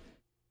far.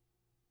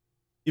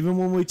 Even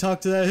when we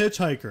talked to that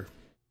hitchhiker,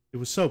 it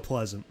was so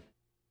pleasant.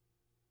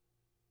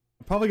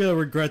 I'm probably gonna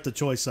regret the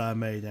choice I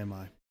made, am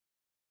I?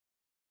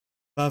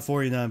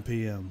 5:49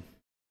 p.m.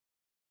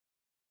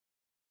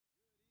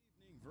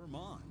 Evening,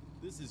 Vermont.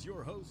 This is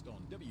your host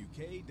on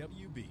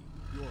WKWB,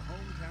 your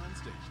hometown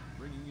station,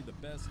 bringing you the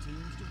best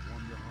tunes to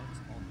warm your hearts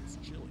on this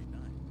chilly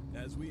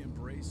night. As we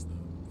embrace the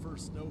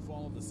first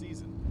snowfall of the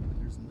season,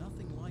 there's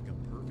nothing like a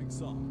perfect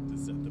song to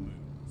set the mood.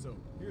 So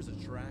here's a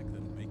track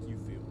that'll make you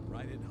feel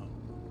right at home.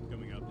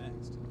 Coming up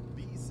next,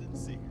 Be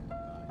Sincere by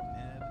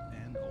Ned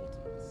and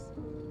Ultimus.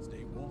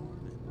 Stay warm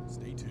and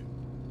stay tuned.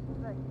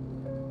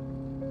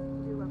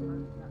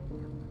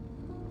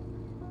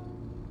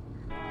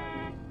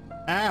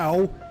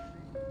 Ow!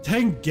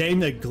 Dang game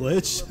that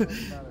glitched.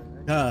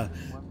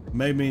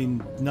 Made me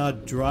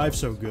not drive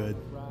so good.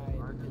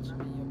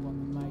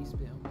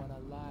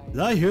 Did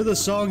I hear the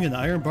song in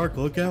Iron Bark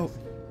Lookout?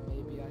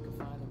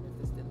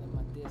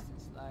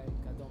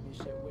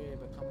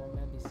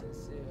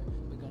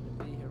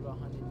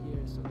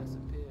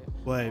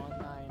 Wait.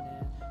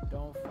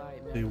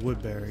 The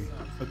Woodbury.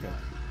 Okay.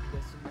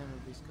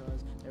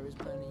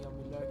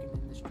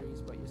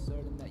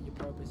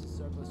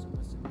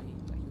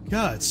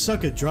 God,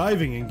 suck at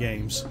driving in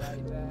games.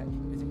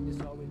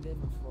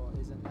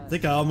 I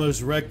think I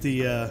almost wrecked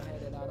the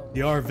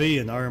RV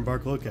in Iron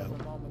Bark Lookout.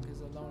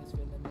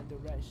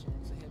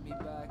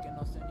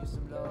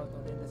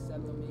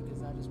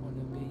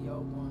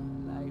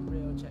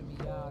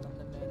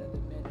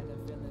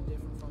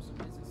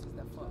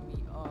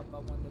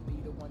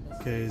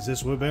 Okay, is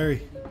this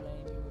Woodbury?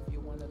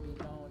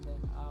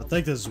 I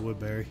think this is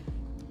Woodbury.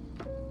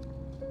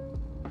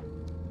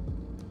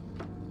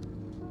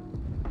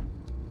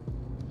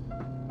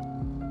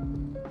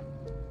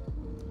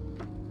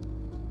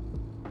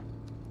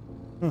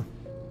 Huh.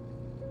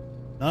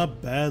 Not a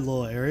bad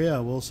little area,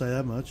 I will say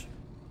that much.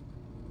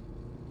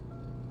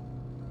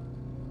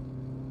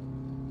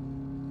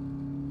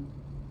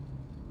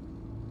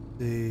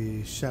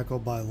 The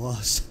shackled by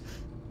lust.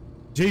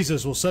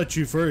 Jesus will set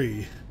you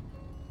free.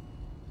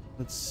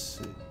 Let's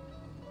see.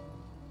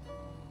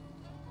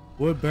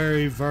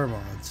 Woodbury,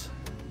 Vermont.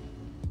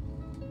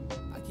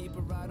 I keep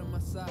a ride on my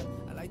side.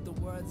 I like the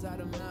words out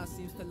of mouth,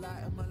 seems to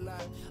lighten my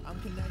life. I'm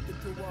connected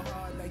to a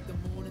heart like the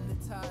moon and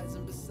the tides.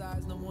 And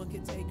besides, no one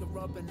can take her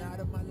up and out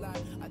of my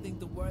life. I think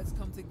the words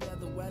come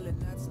together well,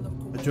 and that's no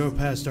coincidence. I drove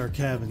past our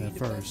cabin at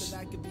first.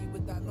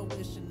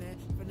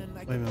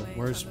 Wait a minute,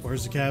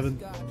 where's the cabin?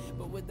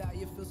 But without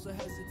you feel so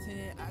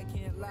hesitant, I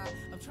can't lie.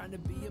 I'm trying to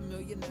be a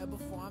millionaire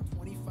before I'm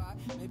 25.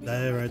 Maybe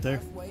that it right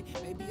there?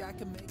 Maybe I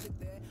can make it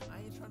there. I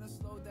ain't trying to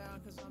slow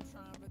down cause I'm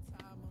trying to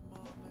retire my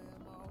mom, man,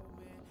 my old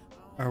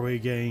man. Are we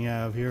getting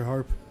out of here,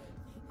 Harp?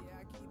 Yeah,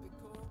 I keep it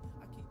cool.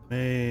 I keep it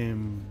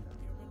Man.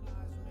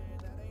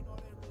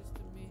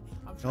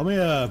 Let me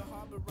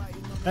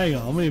hang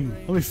on,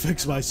 let me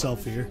fix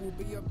myself here.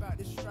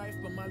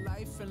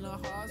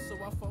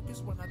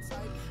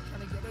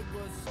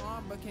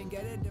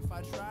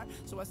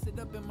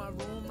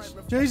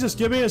 Jesus,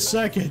 give me a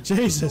second,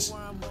 Jesus.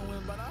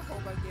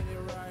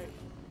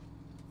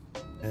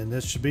 And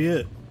this should be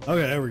it.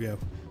 Okay, there we go.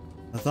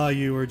 I thought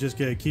you were just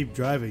gonna keep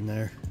driving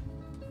there.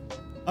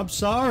 I'm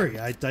sorry,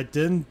 I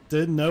didn't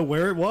know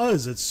where it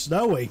was. It's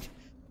snowing.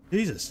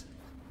 Jesus.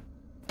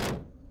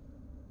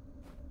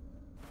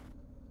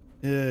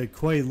 Yeah,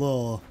 quaint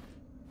little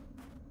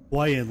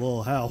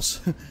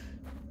house.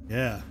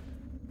 Yeah.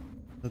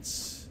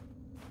 Let's.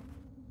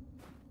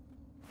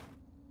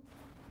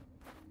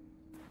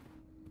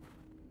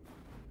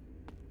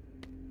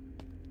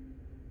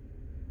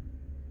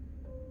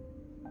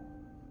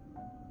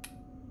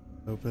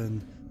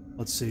 Open.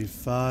 Let's see,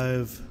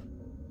 5.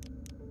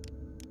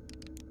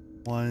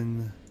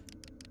 1,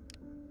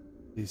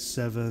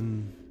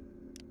 7.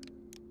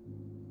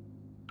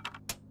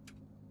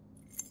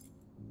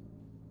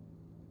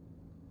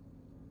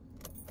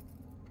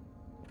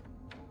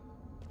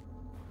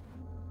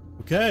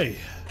 Okay.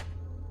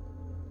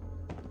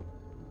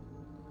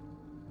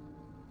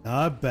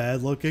 Not a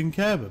bad looking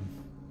cabin.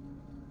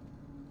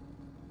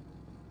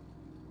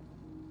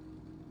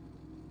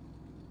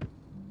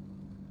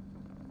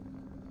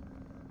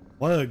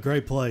 What a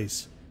great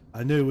place.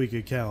 I knew we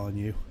could count on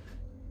you.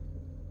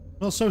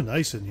 Smells so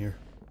nice in here.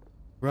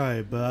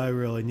 Right, but I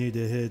really need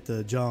to hit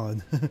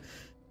John.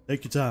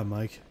 Take your time,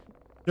 Mike.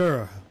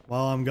 Sure,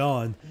 while I'm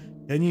gone,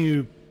 can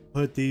you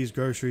put these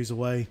groceries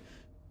away?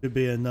 Could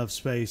be enough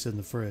space in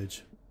the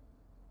fridge.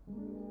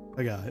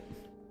 I got it.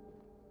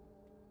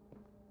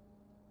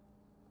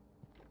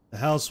 The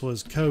house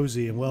was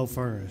cozy and well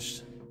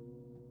furnished.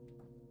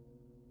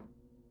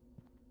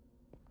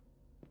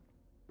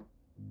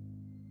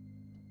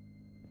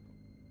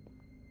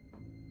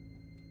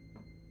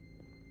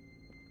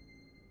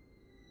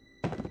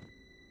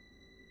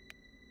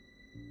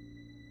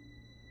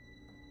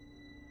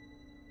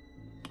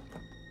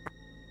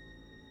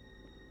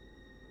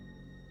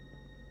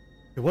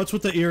 Hey, what's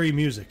with the eerie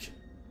music?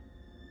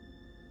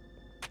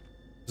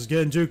 This is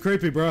getting too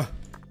creepy, bro. You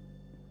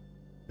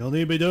don't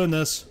need to be doing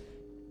this.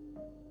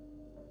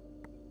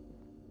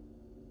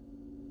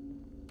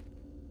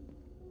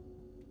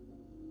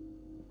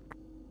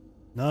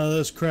 None of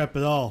this crap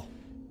at all.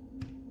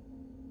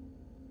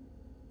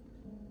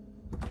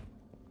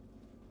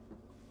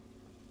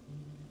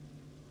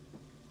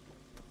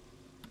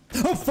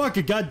 Oh fuck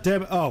it,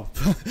 goddamn it! Oh,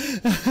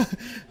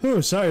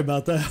 oh, sorry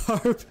about that,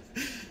 Harp.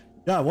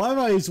 God, why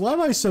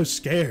am I so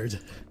scared?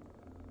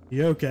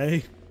 You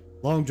okay?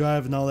 Long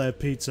drive and all that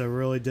pizza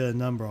really did a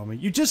number on me.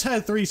 You just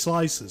had 3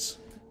 slices.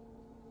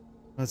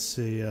 Let's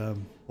see. Well,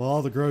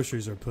 all the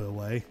groceries are put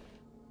away.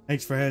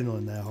 Thanks for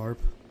handling that,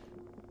 Harp.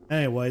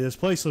 Anyway, this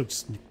place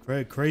looks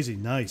crazy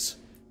nice.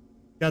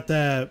 Got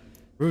that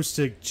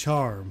rustic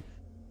charm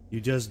you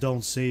just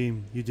don't see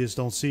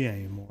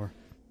anymore.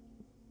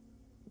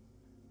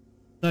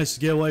 Nice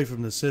to get away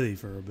from the city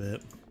for a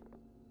bit.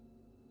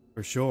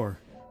 For sure.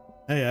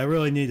 Hey, I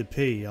really need to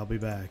pee. I'll be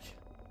back.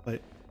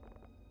 Wait.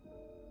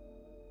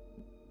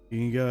 You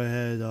can go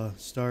ahead,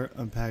 start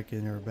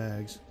unpacking her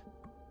bags.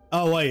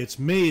 Oh wait, it's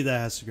me that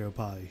has to go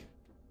potty.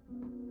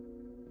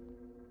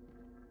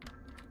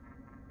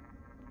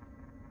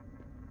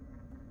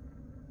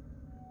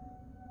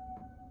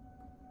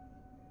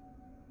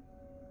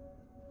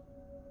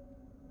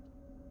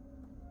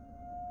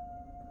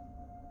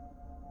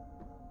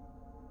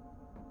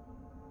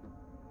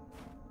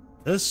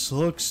 This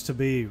looks to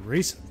be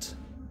recent.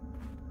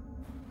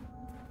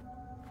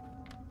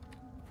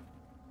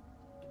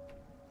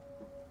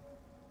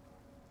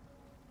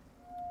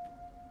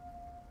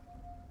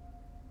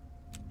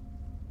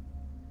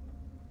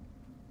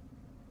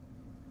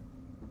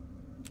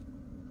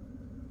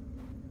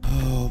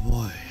 Oh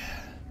boy.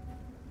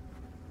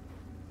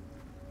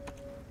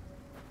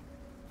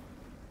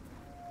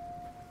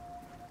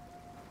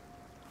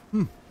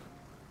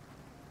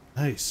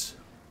 Nice.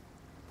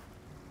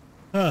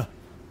 Huh.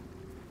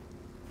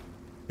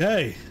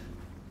 Okay.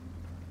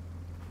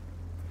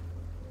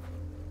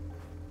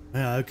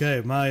 Yeah,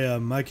 okay.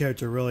 My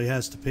character really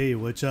has to pee,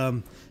 which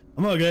I'm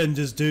gonna go ahead and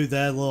just do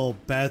that little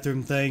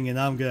bathroom thing, and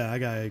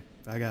I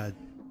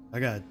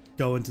gotta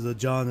go into the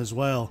John as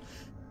well.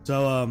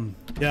 So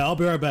yeah, I'll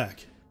be right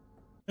back.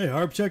 Hey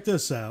Harp, check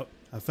this out.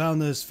 I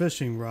found this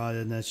fishing rod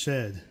in that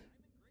shed.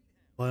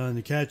 Planning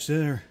to catch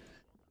dinner?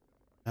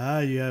 Ah,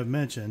 you have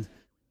mentioned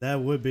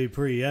that would be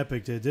pretty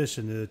epic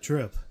addition to the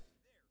trip.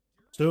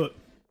 Let's do it.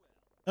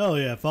 Hell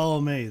yeah,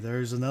 follow me.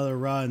 There's another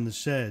rod in the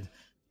shed,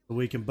 so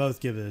we can both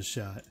give it a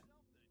shot.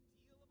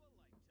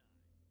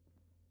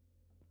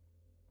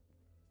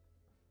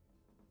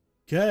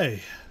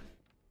 Okay.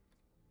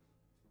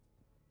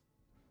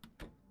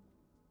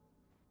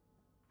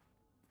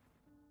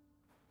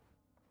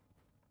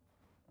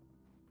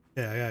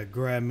 Yeah, I gotta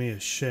grab me a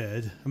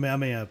shed. I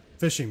mean a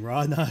fishing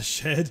rod, not a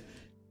shed.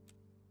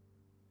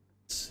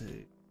 Let's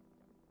see.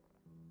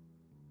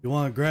 You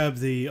want to grab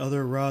the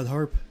other rod,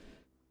 Harp?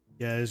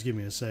 Yeah, just give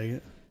me a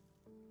second.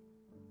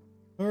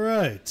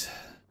 Alright.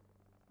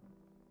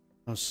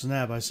 Oh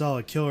snap, I saw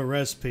a killer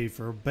recipe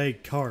for a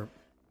baked carp.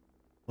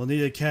 We'll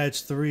need to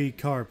catch 3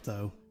 carp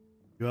though.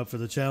 You up for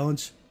the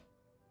challenge?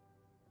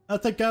 I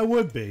think I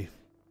would be.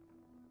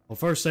 Well,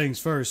 first things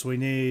first, we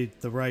need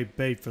the right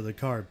bait for the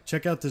carp.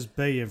 Check out this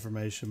bait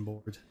information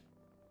board.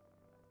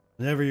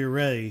 Whenever you're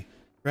ready,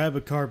 grab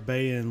a carp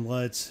bait and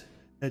let's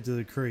head to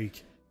the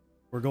creek.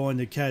 We're going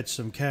to catch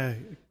some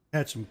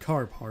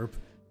carp, Harp.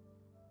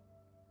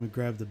 Let me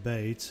grab the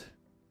bait.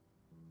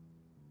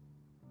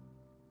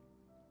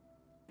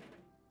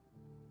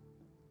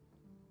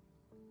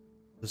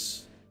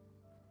 This.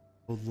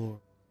 Oh lord.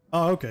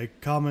 Oh, okay.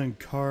 Common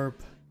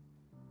carp.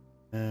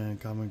 And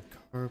common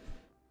carp.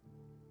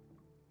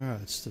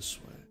 Alright, it's this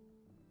way.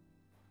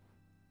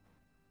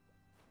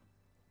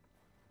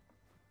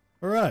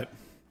 Alright.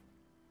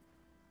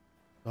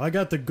 I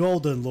got the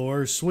golden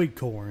lure, sweet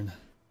corn.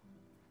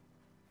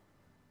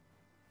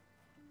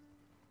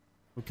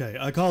 Okay,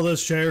 I call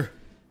this chair.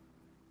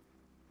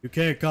 You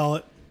can't call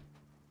it.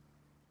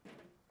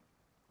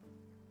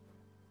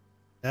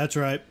 That's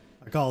right,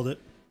 I called it.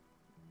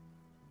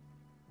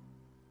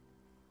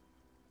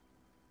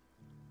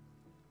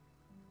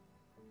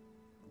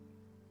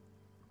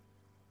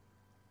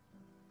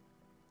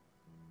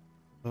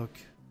 Hook.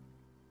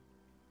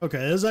 Okay,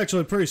 this is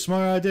actually a pretty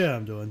smart idea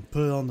I'm doing.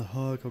 Put it on the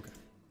hook, okay.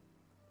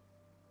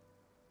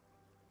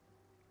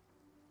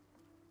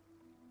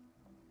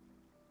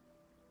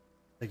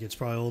 I think it's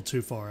probably a little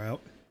too far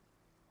out.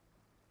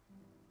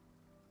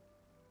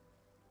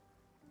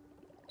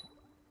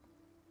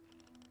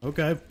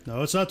 Okay,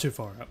 no, it's not too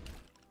far out.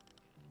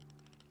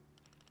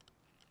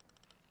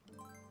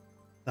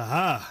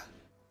 Aha!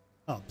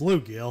 Oh,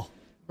 bluegill.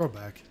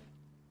 Throwback.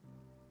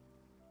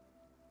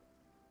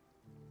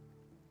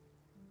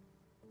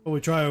 What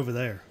we try over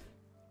there?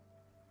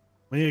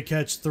 We need to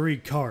catch 3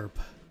 carp.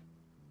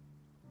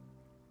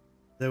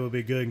 That would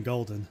be good and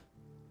golden.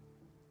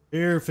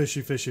 Here,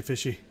 fishy, fishy,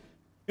 fishy.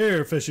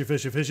 Here, fishy,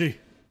 fishy, fishy.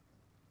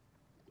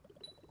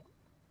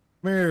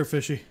 Come here,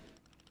 fishy.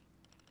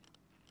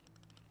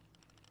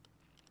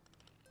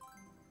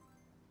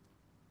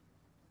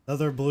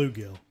 Another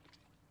bluegill.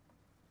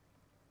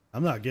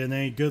 I'm not getting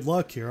any good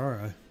luck here,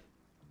 are I?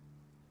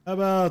 How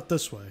about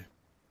this way?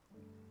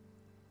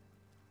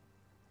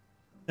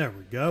 There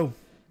we go.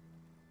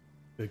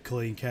 Good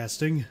clean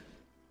casting.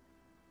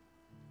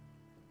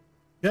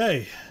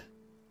 Okay.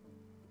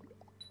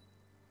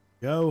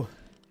 Go.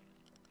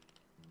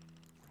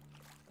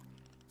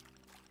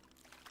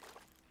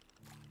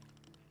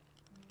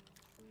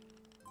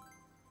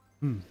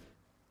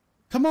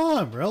 Come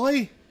on,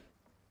 really?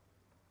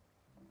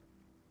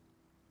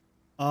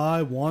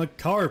 I want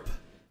carp.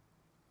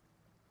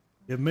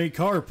 Give me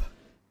carp.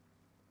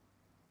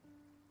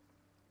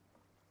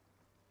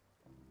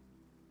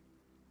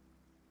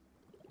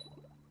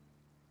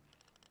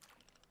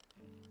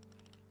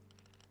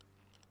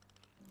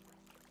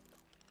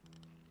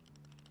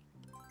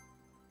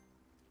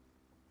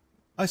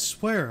 I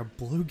swear, a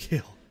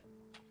bluegill.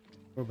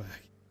 Go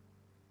back.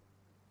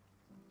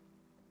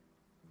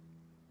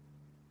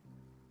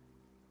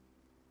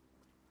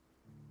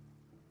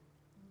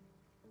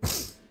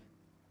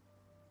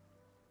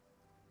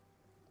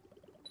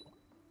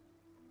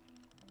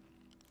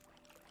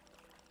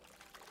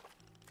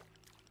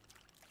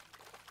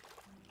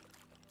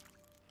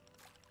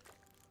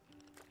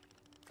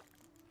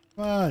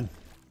 Come on.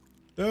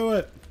 Do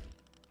it.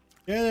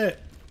 Get it.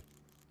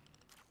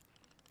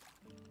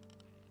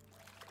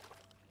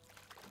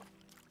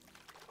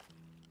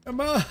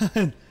 Come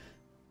on.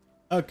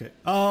 Okay.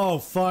 Oh,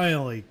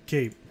 finally.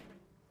 Keep.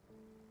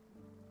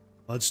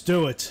 Let's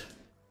do it.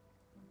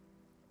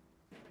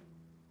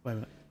 Wait a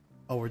minute.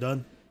 Oh, we're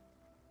done?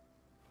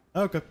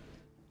 Okay.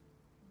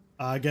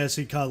 I guess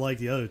he caught like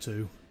the other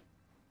 2.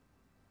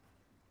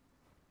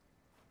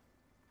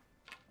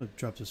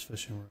 Drop this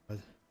fishing rod.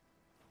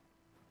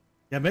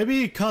 Yeah,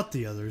 maybe he caught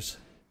the others.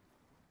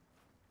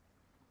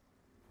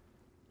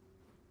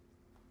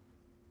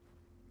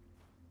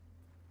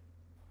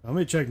 Let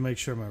me check to make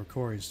sure my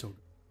recording's still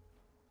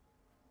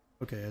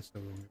good. Okay, that's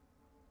still going.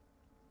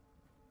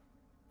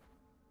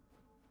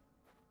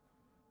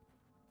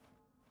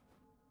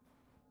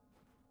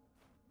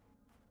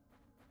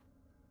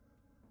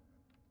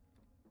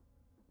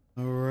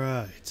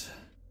 Alright.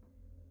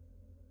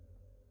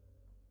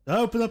 Did I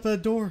open up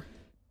that door?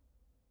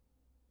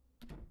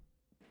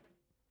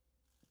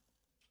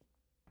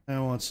 I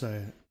won't say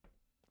it.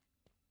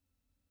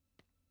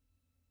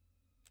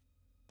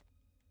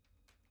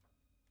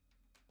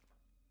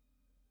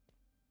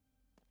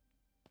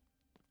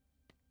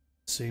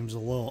 Seems a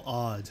little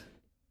odd.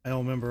 I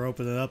don't remember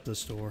opening up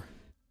this door.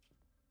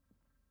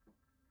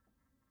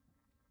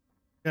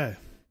 Okay.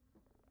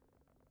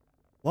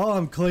 While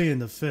I'm cleaning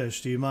the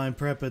fish, do you mind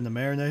prepping the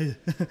marinade?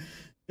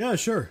 Yeah,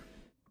 sure.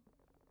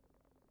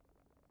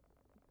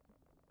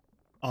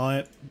 On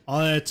it.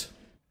 On it.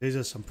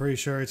 Jesus, I'm pretty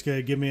sure it's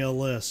gonna give me a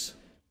list.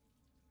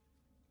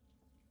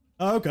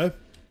 Oh, okay.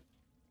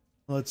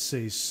 Let's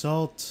see.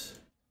 Salt.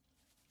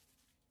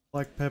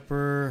 Black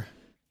pepper.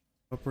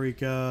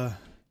 Paprika.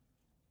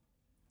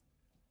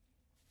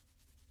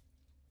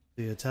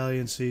 The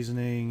Italian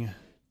seasoning.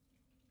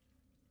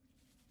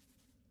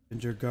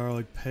 Ginger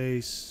garlic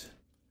paste.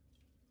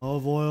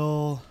 Olive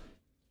oil.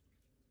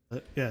 Yeah,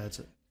 that's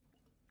it.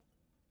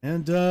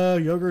 And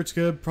yogurt's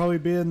gonna probably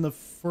be in the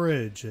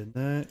fridge, and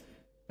yeah,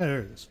 there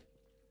it is.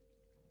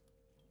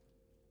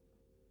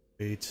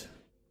 Wait.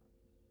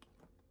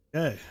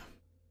 Okay.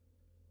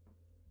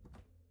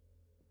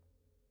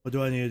 What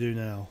do I need to do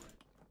now?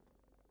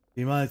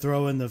 You mind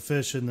throwing the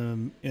fish in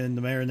the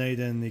marinade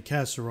in the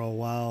casserole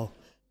while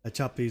I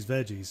chop these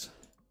veggies?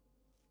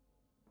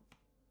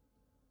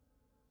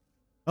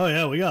 Oh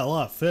yeah, we got a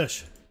lot of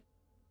fish.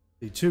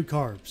 The 2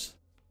 carbs.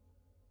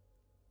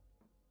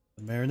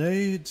 The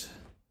marinade.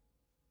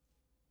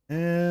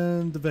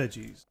 And the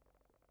veggies.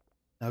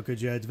 Now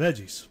could you add the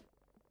veggies?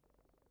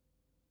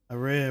 I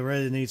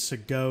really needs to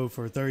go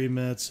for 30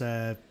 minutes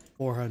at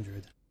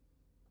 400.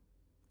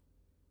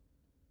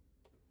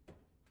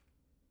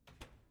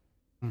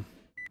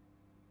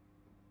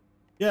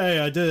 Yay,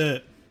 I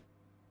did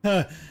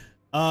it.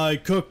 I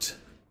cooked.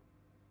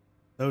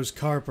 Those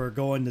carp are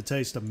going to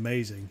taste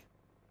amazing.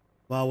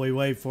 While we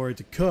wait for it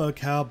to cook,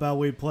 how about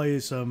we play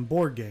some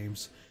board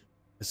games?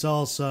 I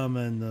saw some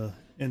in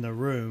the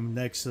room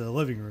next to the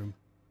living room.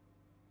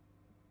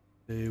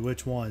 See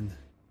which one.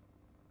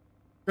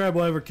 Grab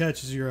whatever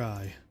catches your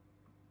eye.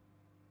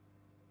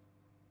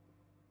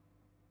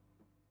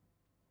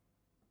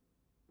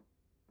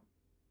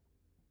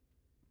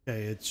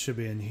 Okay, it should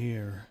be in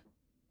here.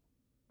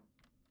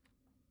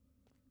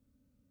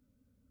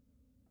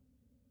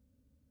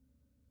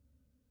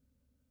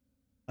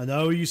 I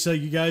know you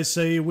guys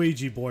say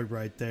Ouija board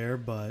right there,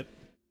 but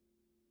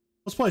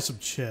let's play some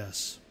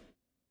chess.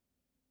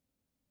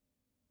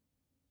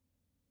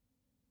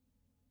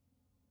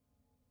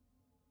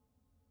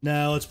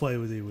 Now let's play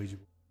with the Ouija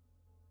board.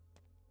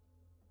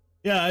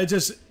 Yeah, I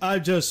don't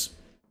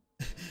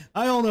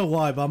know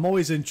why, but I'm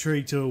always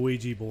intrigued to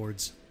Ouija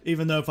boards,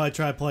 even though if I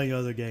try playing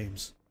other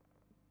games.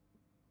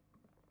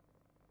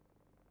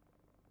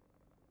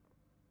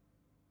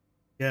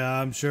 Yeah,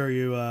 I'm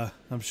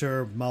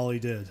sure Molly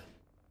did.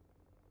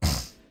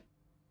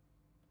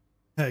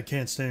 I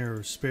can't stand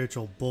her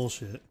spiritual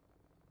bullshit.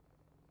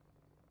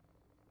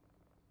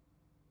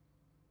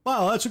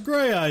 Wow, that's a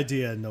great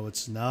idea. No,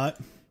 it's not.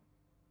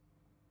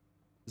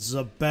 This is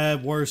a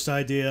bad, worst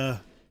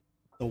idea.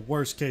 The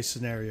worst case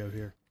scenario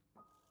here.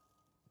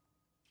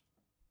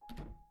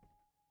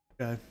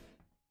 Okay.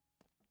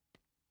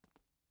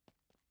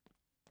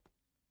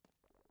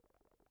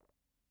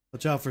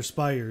 Watch out for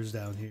spiders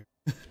down here.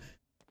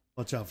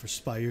 Watch out for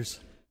spiders.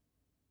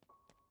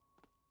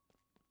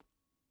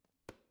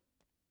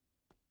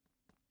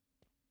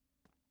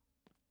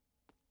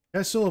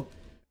 I still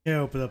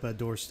can't open up that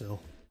door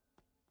still.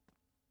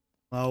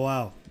 Oh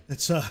wow.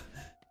 It's the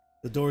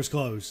door's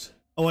closed.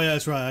 Oh yeah,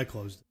 that's right, I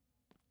closed it.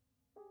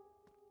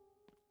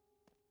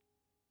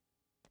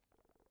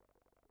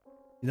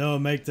 You know,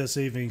 make this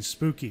evening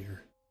spookier.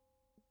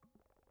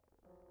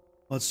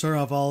 Let's turn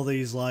off all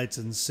these lights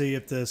and see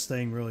if this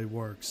thing really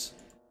works.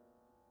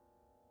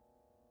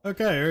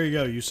 Okay, there you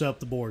go. You set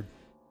up the board.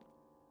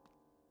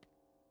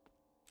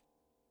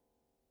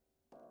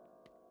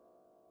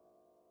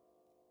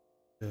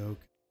 Okay.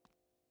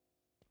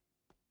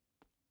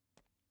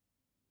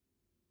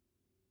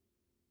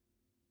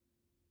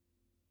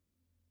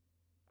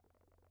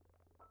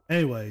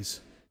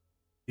 Anyways,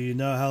 do you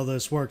know how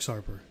this works,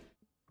 Harper?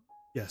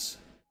 Yes.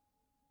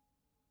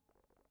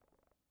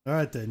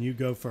 Alright then, you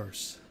go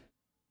first.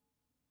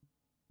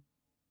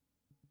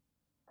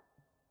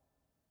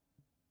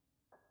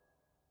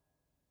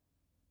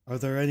 Are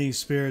there any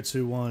spirits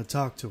who want to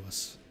talk to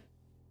us?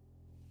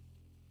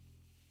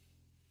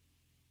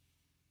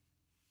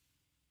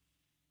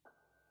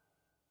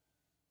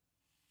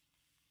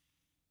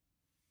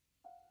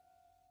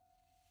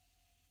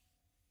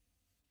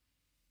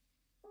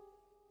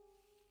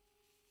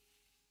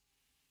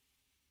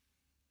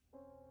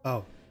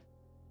 Oh.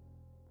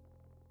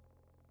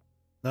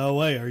 No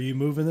way, are you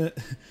moving it?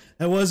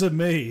 That wasn't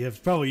me, it's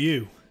probably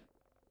you.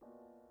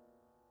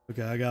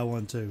 Okay, I got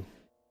one too.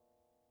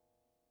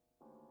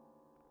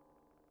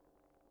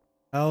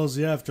 How's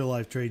the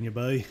afterlife treating you,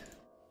 buddy?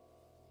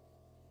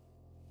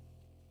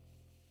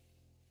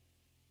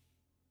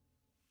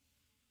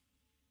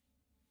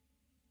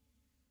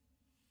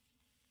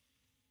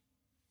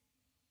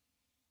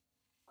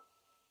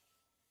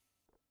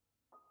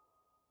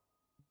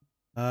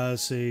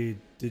 See,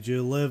 did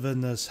you live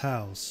in this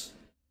house?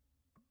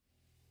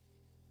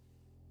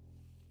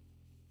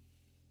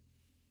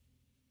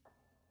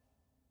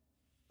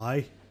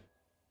 I?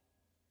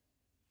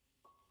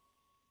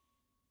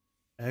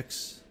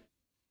 X?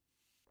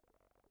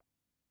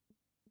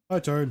 My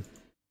turn.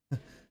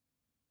 Come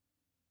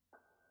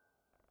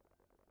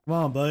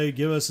on, buddy,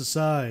 give us a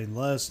sign.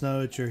 Let us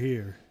know that you're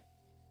here.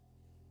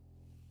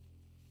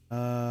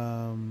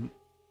 Oh.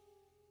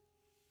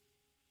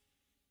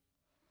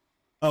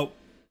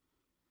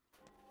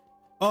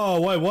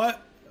 Oh, wait,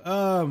 what?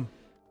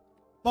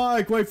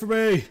 Mike, wait for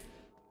me!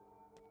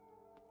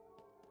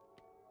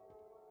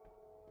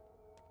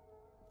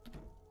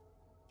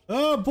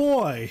 Oh,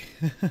 boy!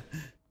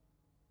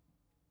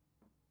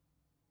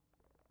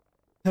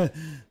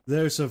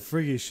 There's some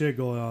freaky shit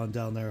going on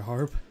down there,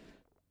 Harp.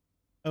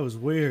 That was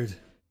weird.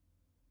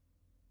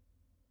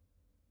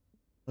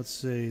 Let's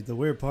see, the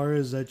weird part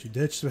is that you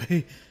ditched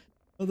me.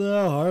 What the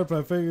hell, Harp?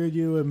 I figured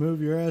you would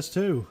move your ass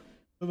too.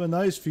 It would have been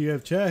nice if you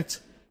have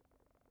checked.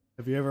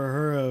 Have you ever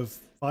heard of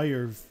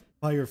fire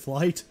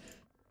flight?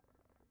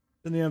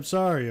 Cindy, I'm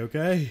sorry,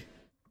 okay?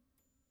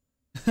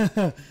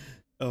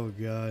 Oh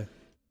god.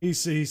 He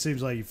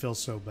seems like he feels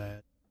so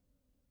bad.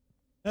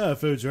 Yeah,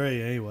 food's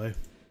ready anyway.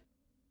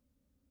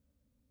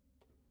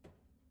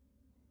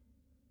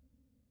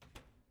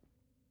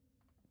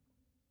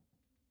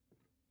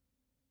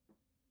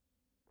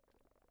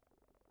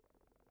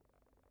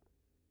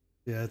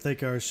 Yeah, I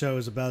think our show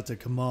is about to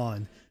come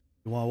on.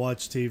 You want to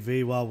watch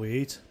TV while we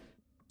eat?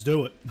 Let's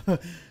do it.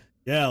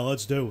 Yeah,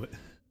 let's do it.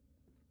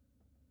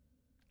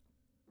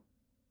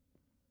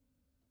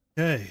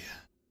 Okay.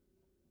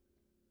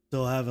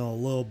 Still having a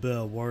little bit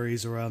of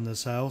worries around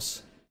this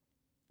house.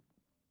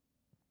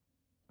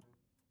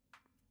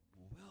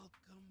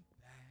 Welcome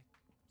back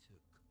to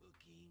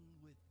Cooking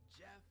with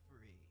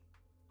Jeffrey.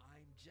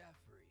 I'm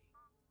Jeffrey,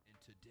 and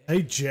today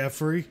Hey,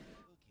 Jeffrey. cooking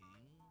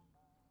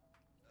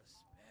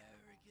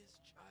asparagus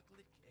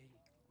chocolate cake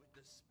with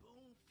a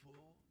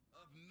spoonful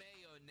of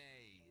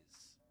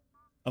mayonnaise.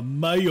 A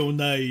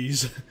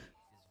mayonnaise. Is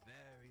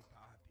very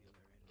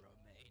popular in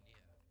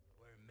Romania,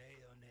 where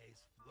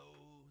mayonnaise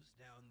flows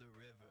down the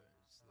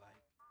rivers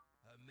like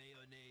a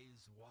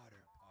mayonnaise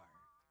water park.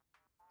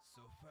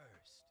 So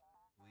first,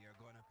 we are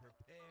going to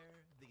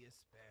prepare the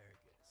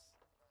asparagus.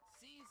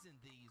 Season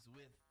these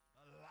with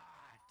a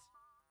lot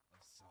of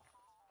salt.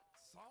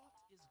 Salt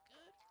is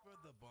good for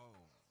the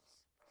bones.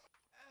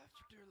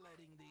 After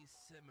letting these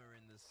simmer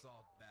in the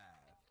salt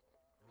bath,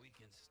 we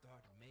can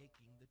start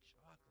making the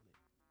chocolate.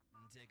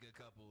 Take a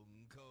couple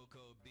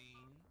cocoa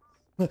beans.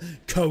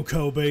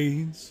 Cocoa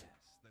beans.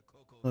 Yes, the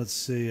cocoa Let's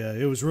see.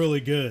 It was really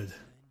good.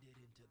 blend it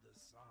into the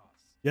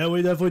sauce. Yeah,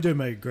 we definitely do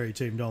make a great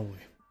team, don't we?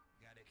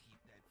 Gotta keep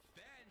that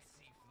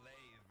fancy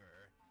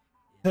flavor.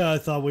 Yeah, I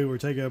thought we were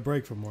taking a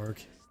break from work.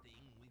 This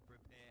thing we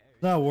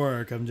prepared Not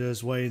work. I'm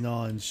just waiting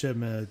on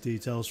shipment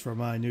details for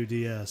my new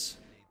DS.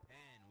 in a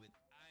pan with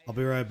I'll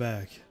be right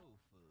back. tofu.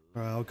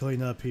 Alright, I'll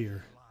clean up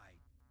here. Light.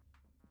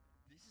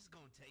 This is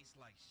gonna taste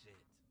like shit.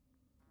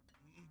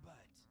 But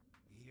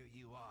here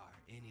you are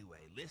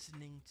anyway,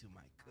 listening to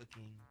my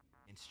cooking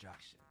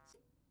instructions.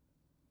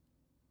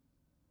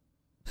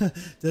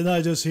 Didn't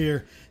I just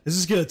hear, this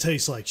is gonna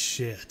taste like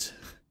shit.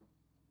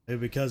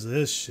 Maybe because of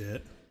this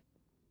shit.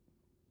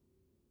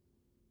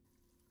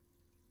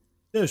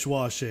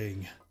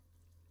 Dishwashing.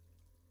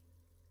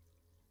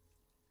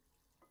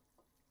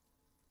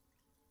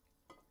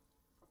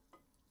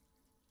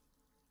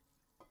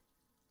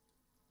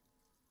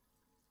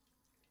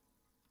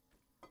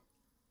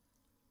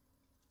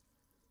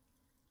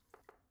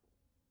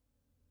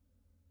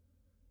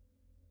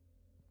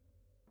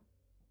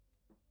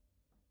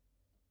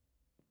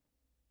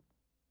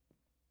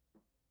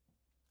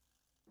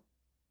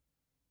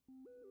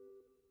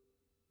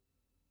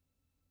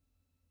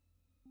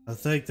 I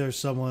think there's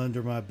someone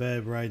under my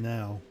bed right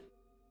now.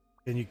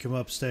 Can you come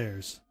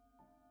upstairs?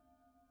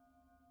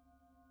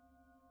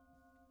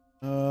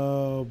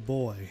 Oh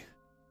boy.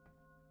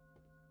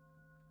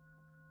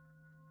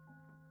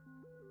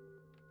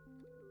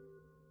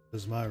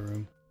 This is my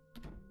room.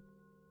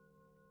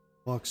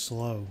 Walk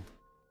slow.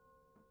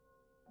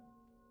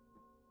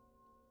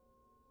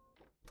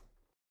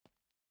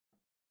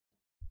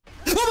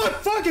 Oh my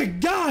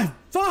fucking god!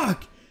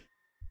 Fuck!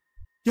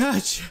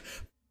 Gotcha!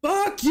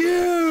 Fuck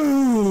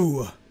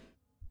you!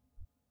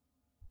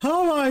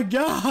 Oh my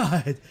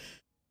god!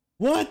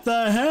 What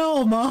the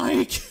hell,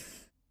 Mike?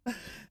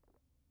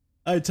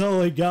 I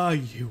totally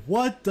got you.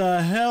 What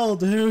the hell,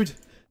 dude?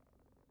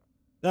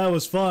 That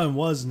was fun,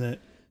 wasn't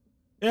it?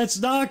 It's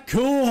not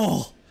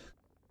cool!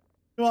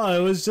 Come on,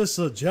 it was just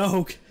a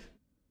joke.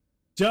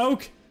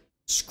 Joke?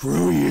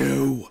 Screw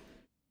you!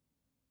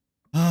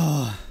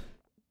 Ah.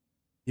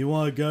 You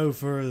want to go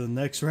for the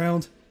next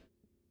round?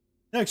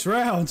 Next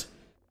round?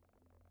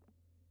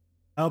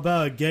 How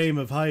about a game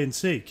of hide and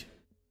seek?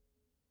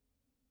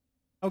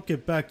 I'll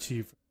get back to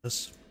you for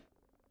this.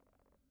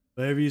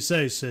 Whatever you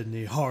say,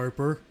 Sydney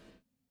Harper.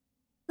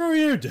 Screw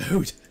you,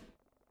 dude.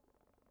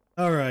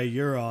 Alright,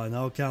 you're on.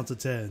 I'll count to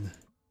 10.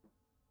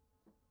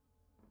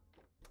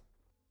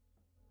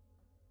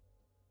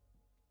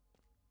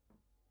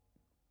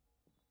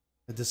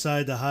 I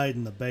decided to hide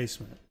in the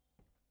basement.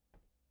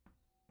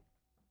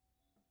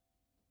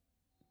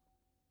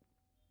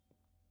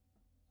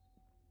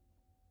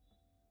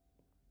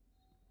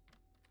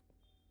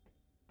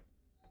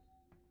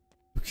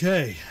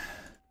 Okay.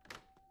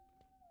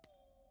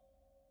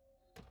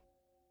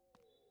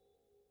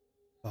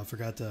 Oh, I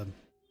forgot to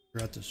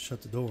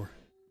shut the door.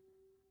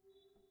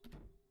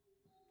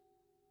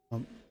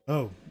 Oh,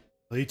 well,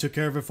 he took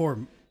care of it for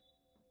me.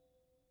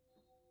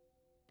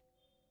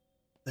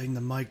 Dang,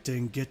 the mic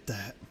didn't get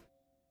that.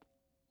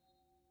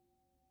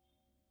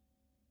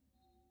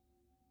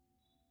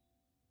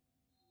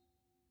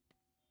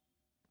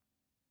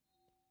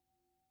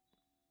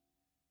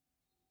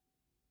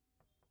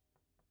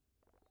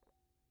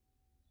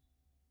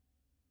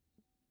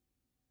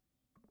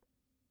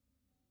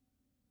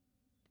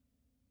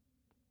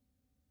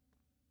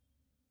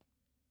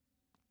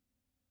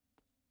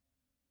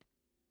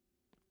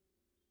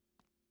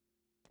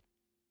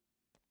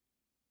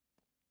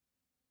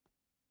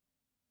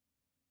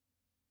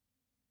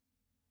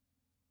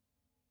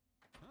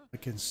 I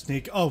can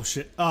sneak. Oh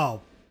shit.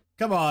 Oh,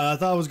 come on. I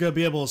thought I was going to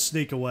be able to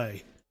sneak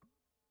away.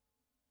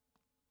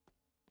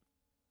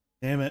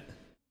 Damn it.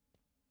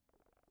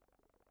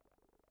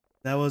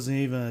 That wasn't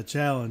even a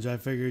challenge. I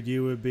figured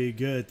you would be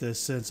good at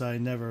this since I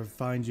never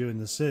find you in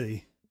the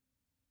city.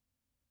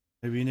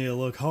 Maybe you need to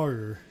look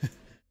harder.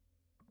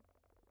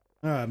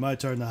 Alright, my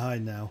turn to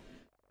hide now.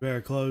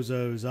 Better close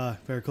those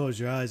better close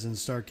your eyes and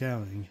start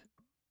counting.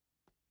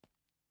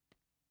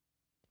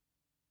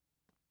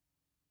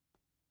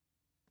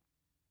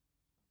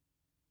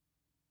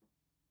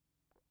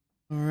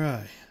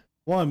 Alright.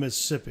 1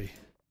 Mississippi.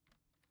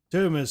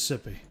 2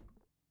 Mississippi.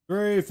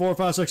 3, 4,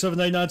 5, 6, 7,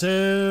 8, 9,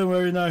 10.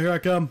 Where are you now? Here I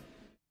come.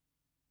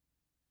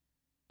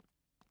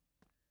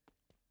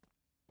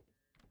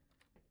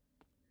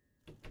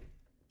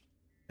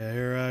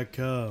 Here I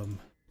come.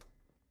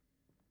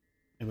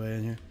 Anybody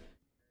in here?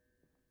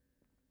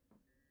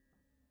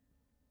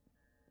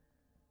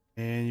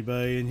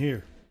 Anybody in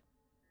here?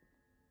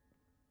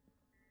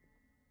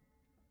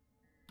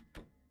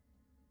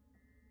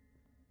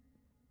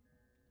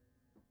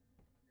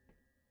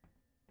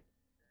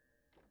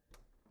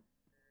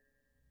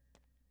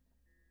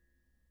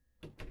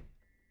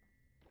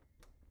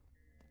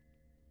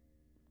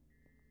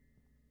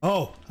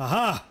 Oh,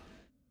 haha!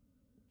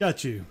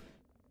 Got you.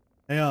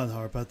 Hang on,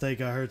 Harp. I think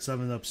I heard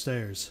something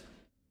upstairs.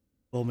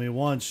 Fool me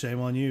once, shame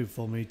on you.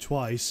 Fool me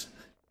twice.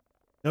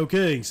 No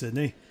kidding,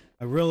 Sydney.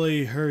 I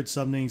really heard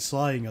something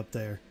sliding up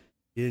there.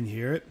 You didn't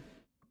hear it?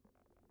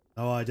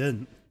 No, I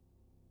didn't.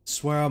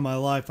 Swear on my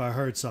life I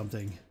heard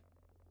something.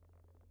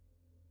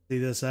 See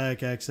this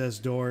attic access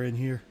door in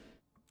here?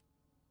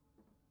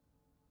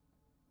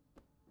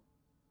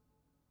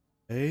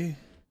 Hey?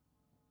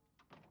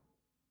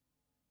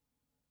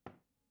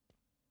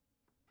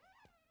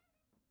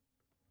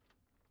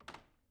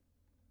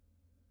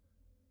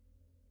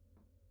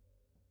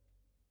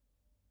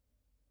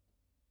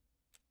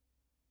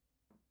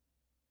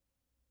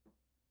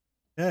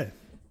 Hey.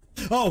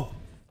 Oh!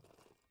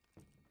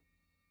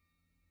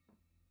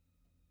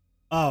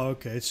 Oh,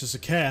 okay. It's just a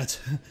cat.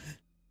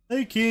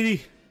 Hey,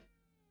 kitty.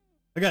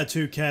 I got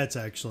 2 cats,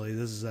 actually.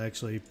 This is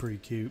actually pretty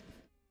cute.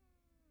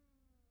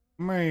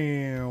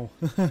 Meow.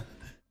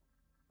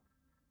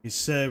 You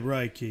said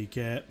right, kitty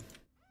cat.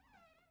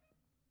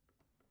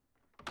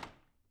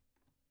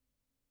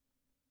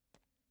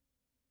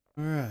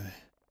 Alright.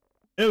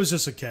 It was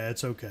just a cat.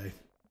 It's okay.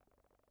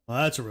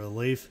 Well, that's a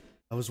relief.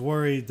 I was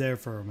worried there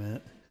for a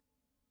minute.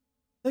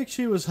 I think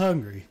she was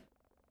hungry.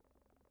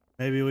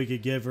 Maybe we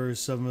could give her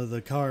some of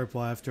the carp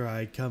after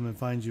I come and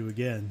find you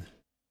again.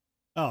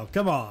 Oh,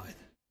 come on.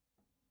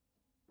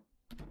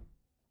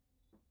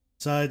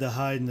 Decided to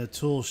hide in the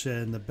tool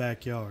shed in the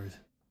backyard.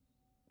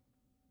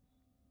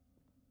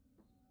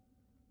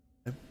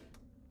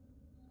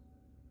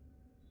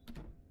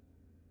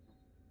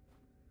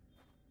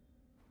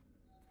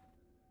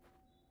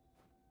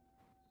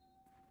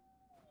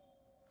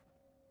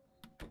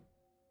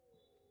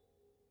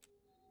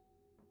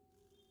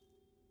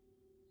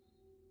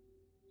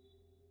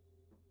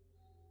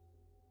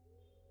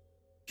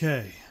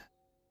 Okay.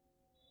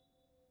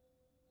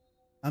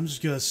 I'm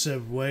just gonna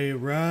sit way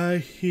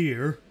right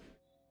here.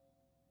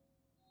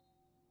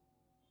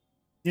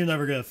 You're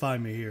never gonna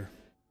find me here.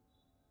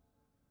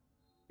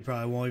 You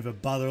probably won't even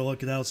bother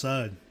looking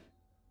outside.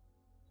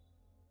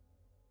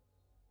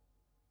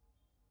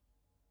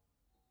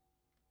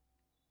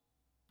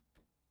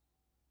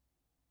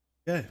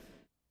 Okay.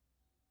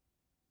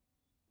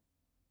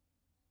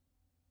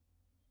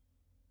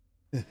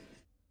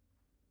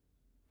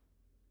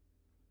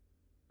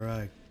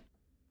 Right.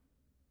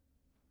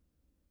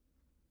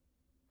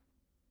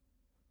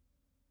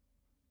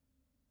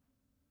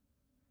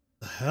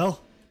 The hell?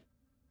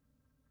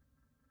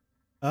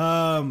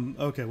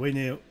 Okay, we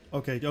need...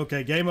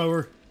 Okay, game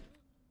over.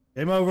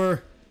 Game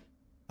over.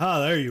 Ah,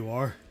 there you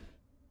are.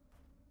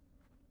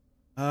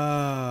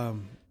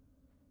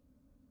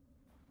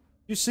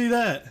 You see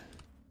that?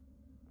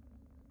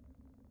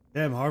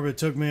 Damn, Harper, it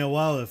took me a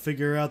while to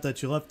figure out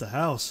that you left the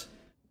house.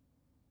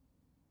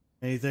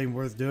 Anything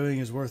worth doing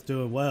is worth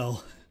doing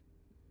well.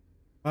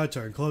 My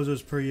turn. Close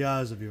those pretty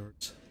eyes of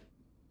yours.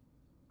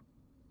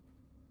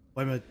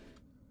 Wait a minute.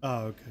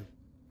 Oh, okay. Is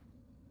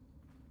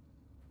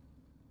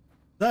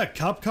that a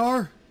cop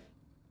car?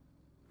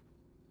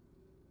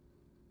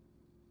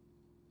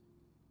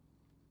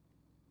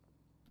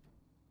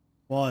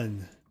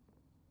 One,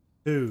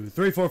 2,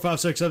 3, 4, 5,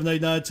 6, 7,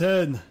 8, 9,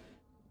 10.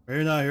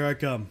 Here now, here I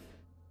come.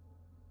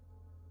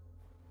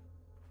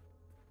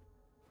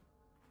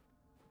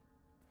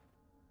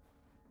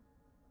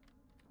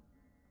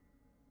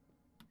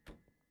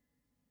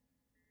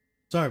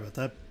 Sorry about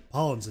that.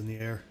 Pollen's in the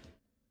air.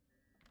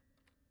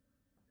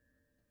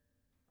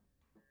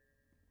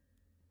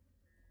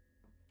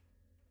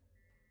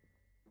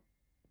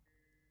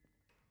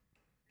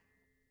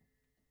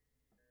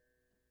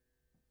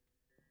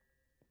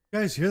 You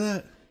guys hear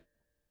that?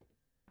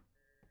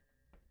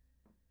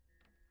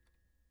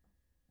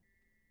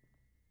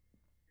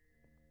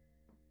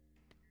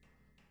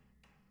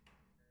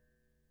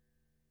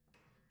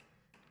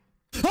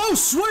 Oh,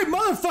 sweet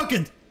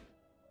motherfucking!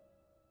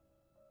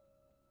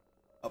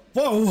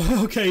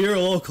 Whoa, okay, you're a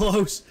little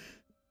close.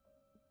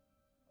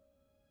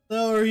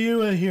 So are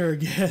you in here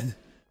again?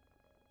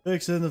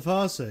 Fixing the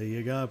faucet,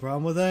 you got a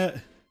problem with that?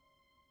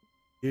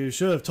 You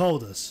should have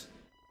told us.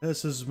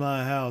 This is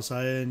my house,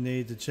 I didn't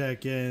need to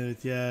check in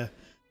with you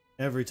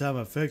every time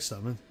I fix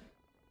something.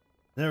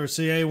 Never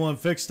see anyone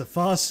fix the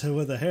faucet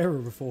with a hammer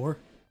before.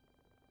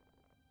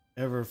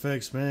 Ever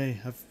fixed many?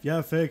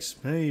 Yeah,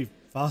 fixed many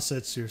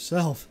faucets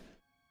yourself,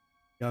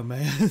 young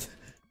man.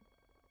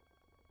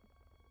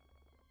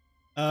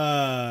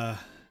 How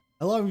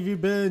long have you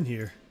been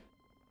here?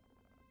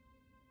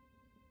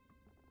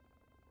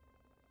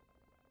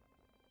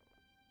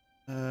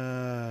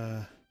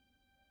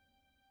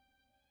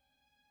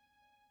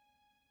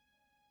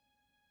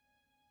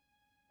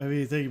 Maybe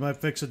you think you might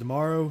fix it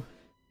tomorrow?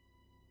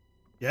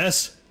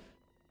 Yes?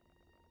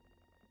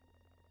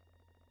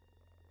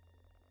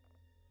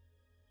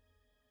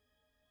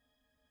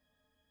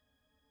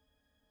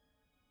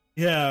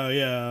 Yeah,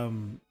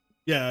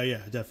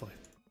 definitely.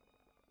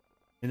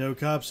 You know,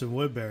 cops in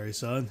Woodbury,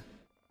 son.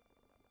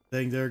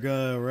 Think they're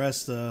gonna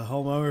arrest the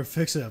homeowner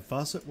fixing a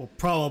faucet? Well,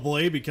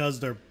 probably, because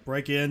they're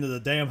breaking into the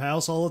damn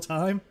house all the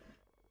time.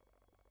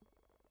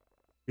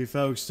 You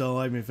folks don't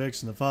like me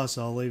fixing the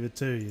faucet, I'll leave it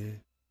to you.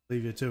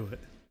 Leave you to it.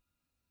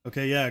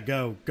 Okay, yeah,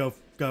 go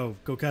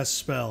cast a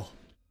spell.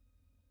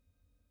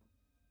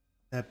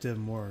 That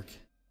didn't work.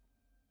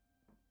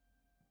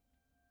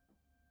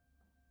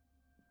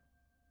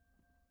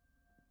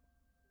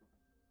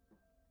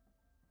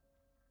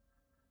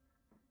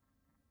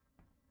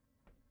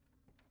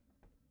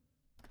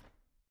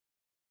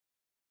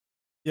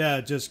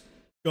 Yeah, just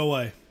go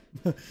away.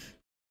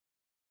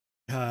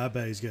 I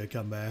bet he's gonna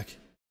come back.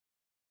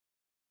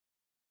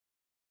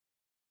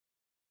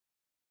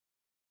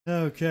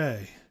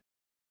 Okay.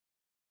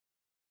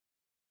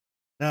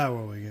 Now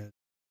what are we good?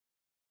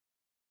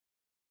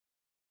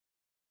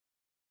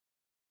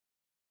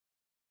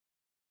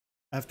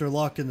 After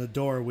locking the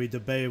door, we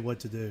debated what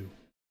to do.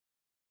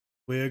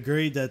 We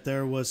agreed that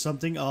there was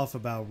something off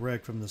about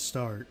Rick from the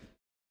start.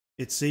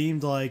 It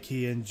seemed like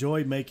he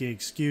enjoyed making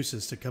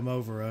excuses to come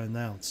over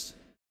unannounced.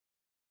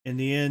 In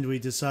the end, we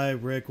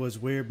decided Rick was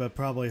weird but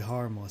probably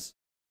harmless.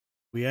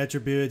 We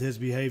attributed his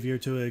behavior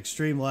to an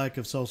extreme lack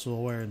of social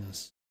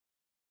awareness.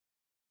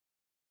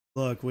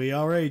 Look, we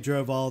already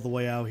drove all the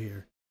way out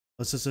here.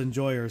 Let's just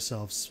enjoy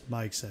ourselves,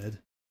 Mike said.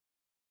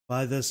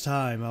 By this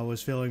time, I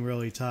was feeling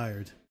really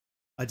tired.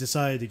 I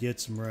decided to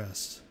get some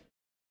rest.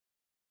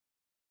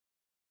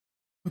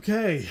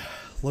 Okay,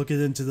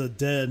 looking into the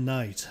dead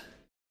night.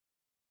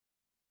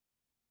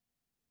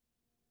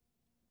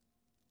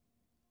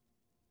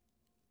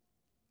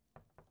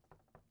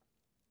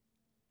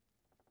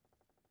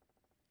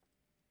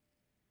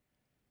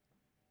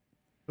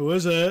 Who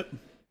is it?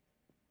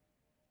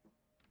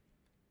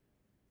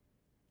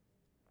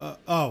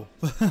 Oh.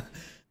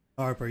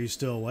 Harper, are you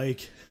still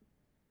awake?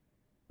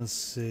 Let's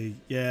see.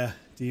 Yeah,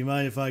 do you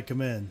mind if I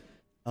come in?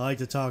 I'd like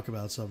to talk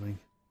about something.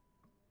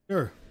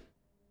 Sure.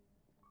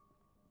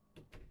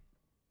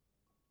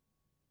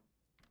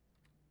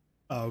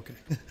 Oh, okay.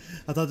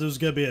 I thought there was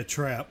gonna be a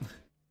trap.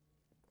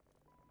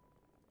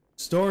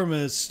 Storm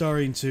is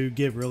starting to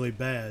get really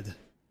bad.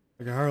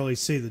 I can hardly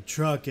see the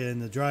truck in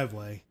the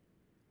driveway.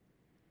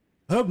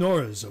 I hope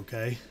Nora's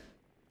okay.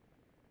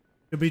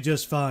 She'll be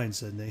just fine,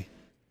 Sydney.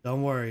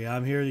 Don't worry,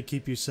 I'm here to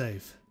keep you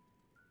safe.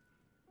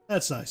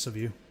 That's nice of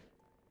you.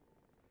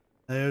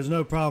 There's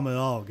no problem at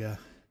all,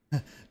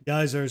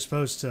 guys are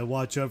supposed to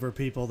watch over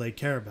people they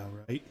care about,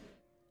 right?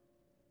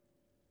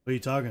 What are you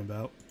talking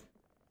about?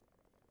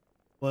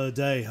 What a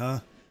day, huh?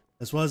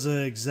 This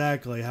wasn't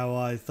exactly how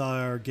I thought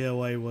our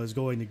getaway was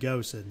going to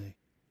go, Sydney.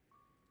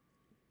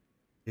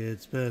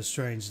 It's been a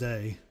strange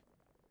day.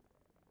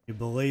 You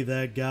believe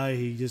that guy?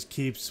 He just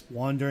keeps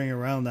wandering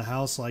around the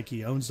house like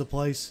he owns the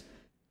place?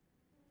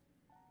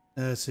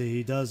 See,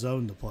 he does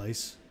own the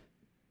place.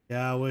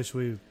 Yeah, I wish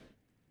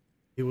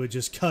he would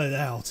just cut it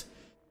out.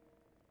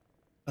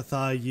 I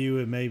thought you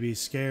would maybe be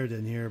scared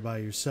in here by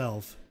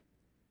yourself.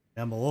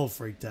 I'm a little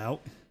freaked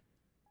out.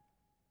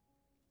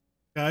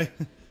 Okay.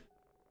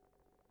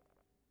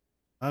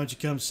 Why don't you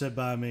come sit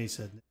by me,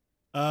 Sydney?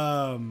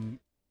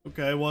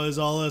 Okay, what is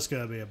all this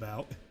gonna be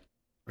about?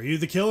 Are you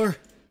the killer?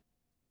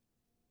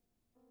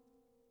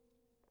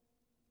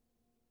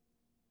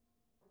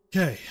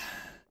 Okay.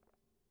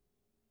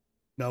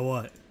 Now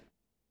what?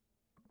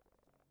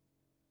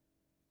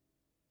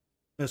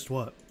 Missed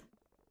what?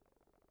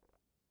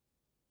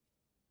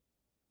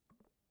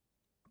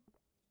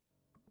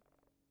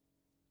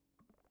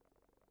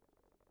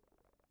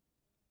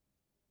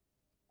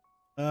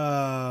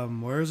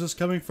 Where is this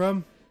coming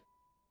from?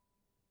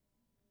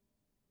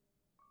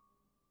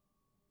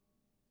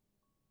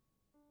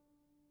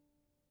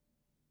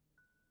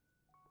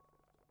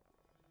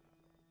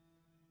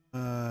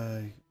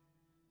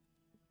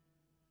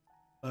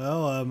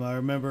 Well, I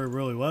remember it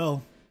really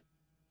well.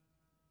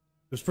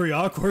 It was pretty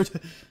awkward.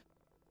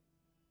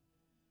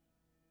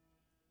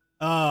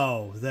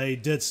 Oh, they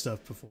did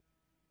stuff before.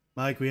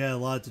 Mike, we had a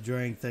lot to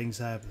drink, things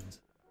happened.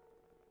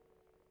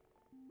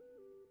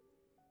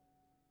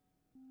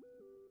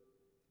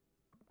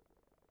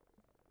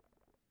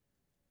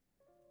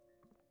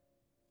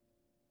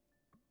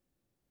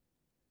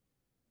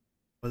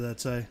 What'd that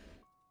say?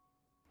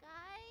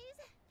 Guys,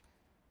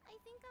 I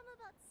think I'm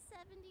about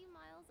 70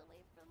 miles away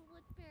from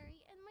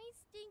Woodbury and my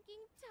stinking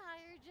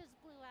tire just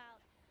blew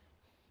out.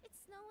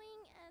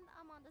 snowing, and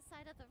I'm on the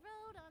side of the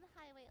road on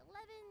Highway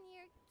 11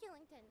 near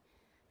Killington.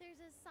 There's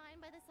a sign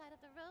by the side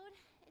of the road.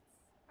 It's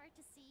hard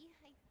to see.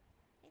 I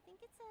think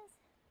it says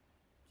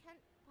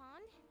Kent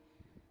Pond.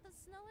 The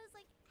snow is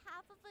like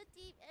half a foot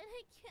deep, and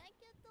I can't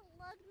get the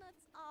lug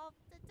nuts off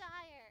the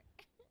tire.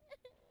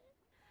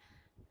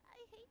 I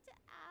hate to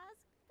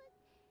ask, but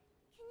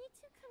can you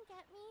two come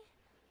get me?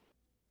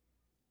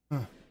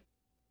 Huh.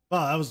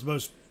 Wow, that was the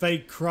most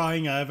fake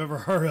crying I've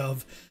ever heard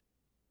of.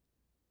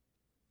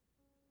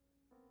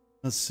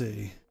 Let's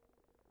see.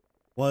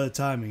 What a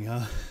timing,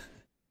 huh?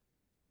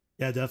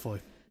 Yeah, definitely.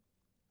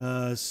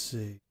 Let's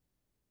see.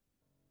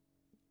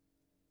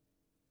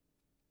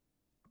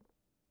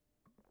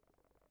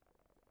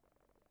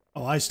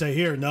 Oh, I stay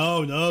here.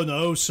 No, no,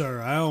 no,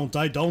 sir. I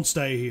don't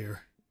stay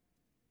here.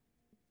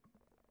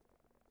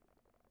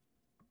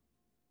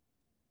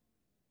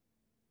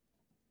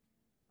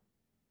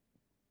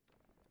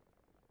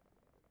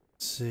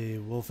 Let's see.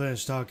 We'll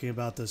finish talking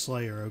about this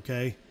later,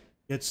 okay?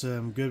 Get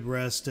some good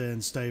rest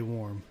and stay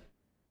warm.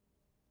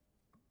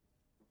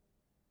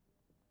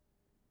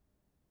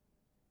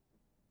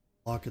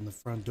 Locking the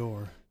front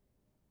door.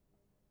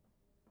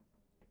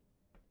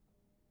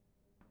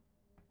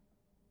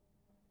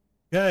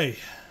 Okay.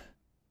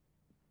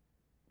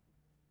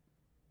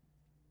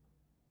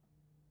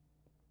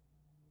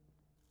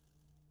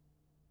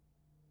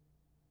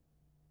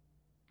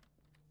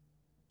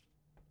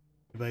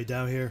 Anybody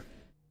down here?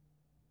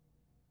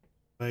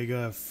 Anybody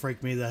gonna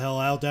freak me the hell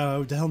out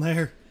down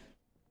there?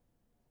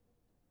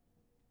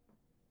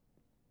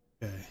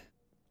 Okay.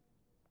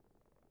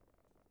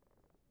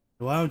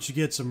 Why don't you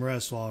get some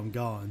rest while I'm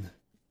gone?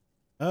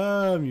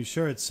 You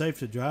sure it's safe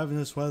to drive in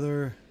this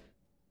weather?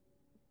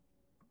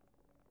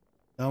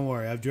 Don't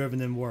worry, I've driven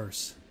in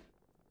worse.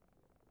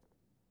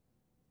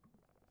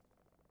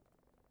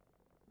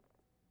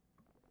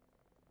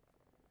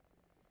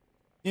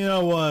 You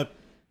know what?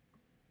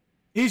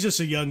 He's just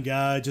a young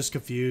guy, just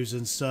confused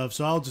and stuff,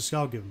 so I'll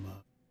give him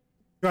up.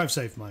 Drive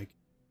safe, Mike.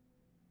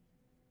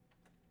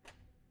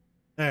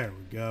 There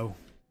we go.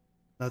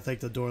 I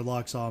think the door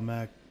locks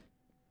automatically.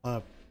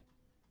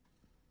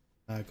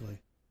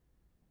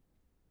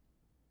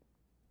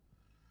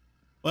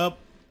 Well,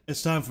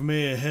 it's time for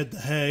me to hit the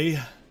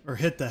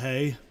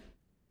hay.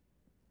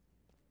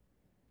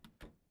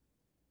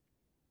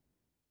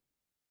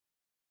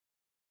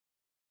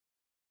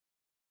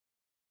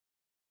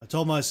 I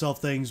told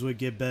myself things would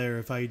get better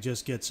if I could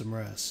just get some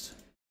rest.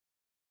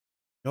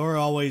 Nora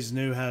always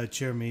knew how to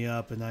cheer me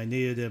up, and I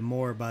needed it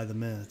more by the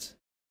minute.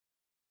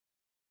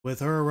 With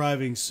her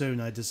arriving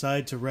soon, I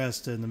decided to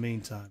rest in the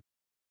meantime.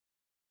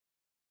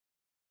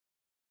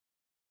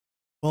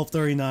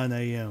 12:39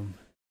 a.m.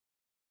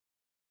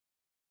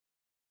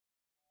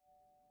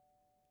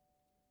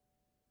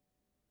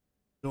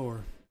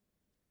 Door.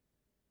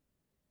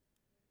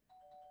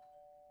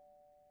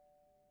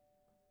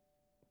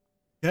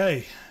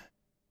 Okay.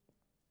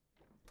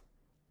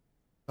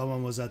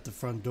 Someone was at the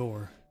front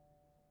door.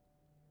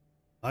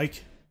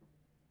 Mike?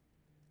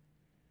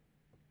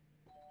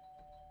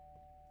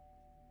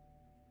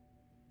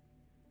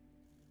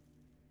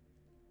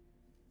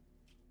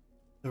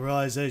 The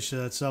realization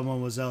that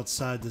someone was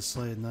outside this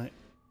late at night.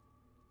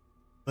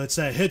 Let's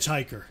say a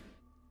hitchhiker.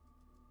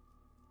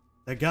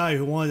 That guy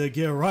who wanted to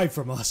get a ride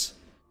from us.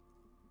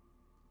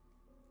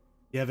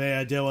 You have any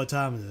idea what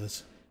time it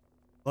is?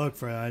 Look,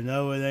 friend, I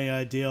know it ain't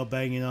ideal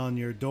banging on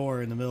your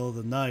door in the middle of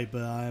the night,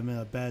 but I'm in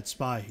a bad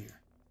spot here.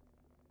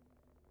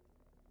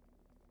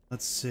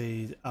 Let's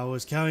see. I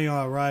was counting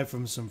on a ride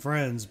from some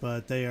friends,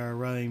 but they are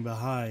running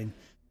behind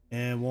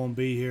and won't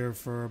be here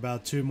for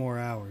about 2 more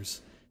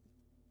hours.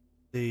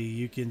 See,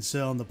 you can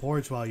sit on the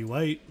porch while you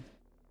wait.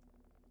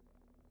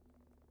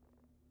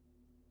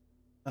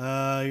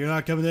 You're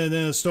not coming in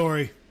the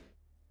story.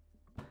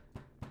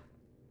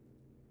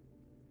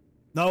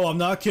 No, I'm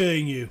not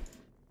kidding you.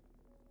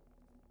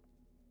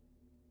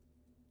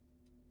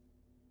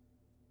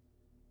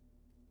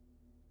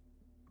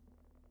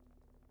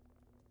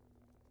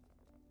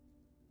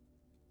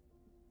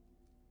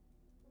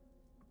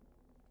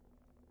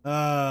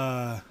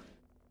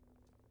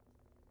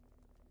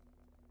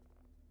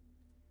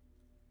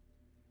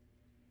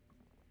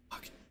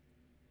 Fuck.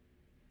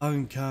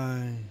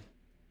 Unkind.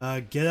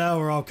 Get out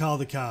or I'll call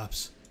the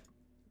cops.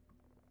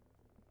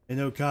 Ain't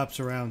no cops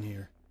around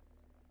here.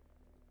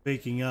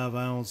 Speaking of,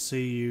 I don't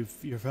see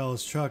your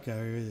fella's truck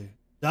out here either.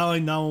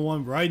 Dialing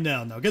 911 right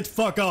now. Now get the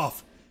fuck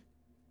off!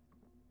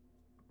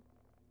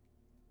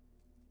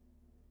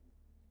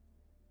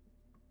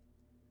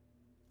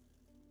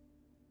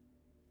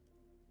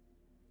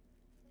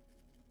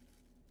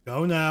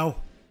 Go now.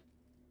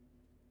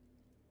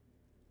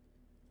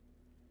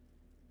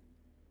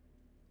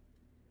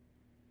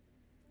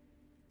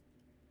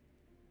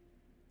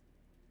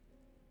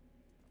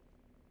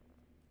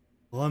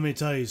 Well, let me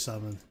tell you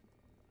something.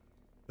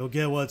 You'll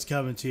get what's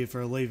coming to you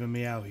for leaving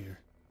me out here.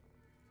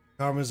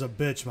 Karma's a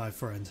bitch, my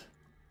friend.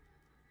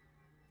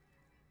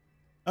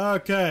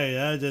 Okay,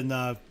 that did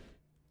not...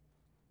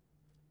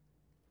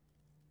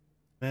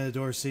 Man, the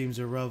door seems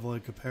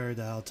irrelevant compared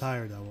to how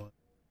tired I was.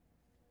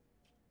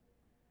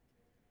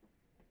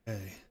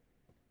 Okay.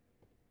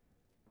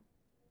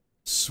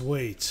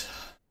 Sweet.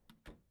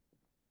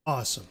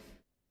 Awesome.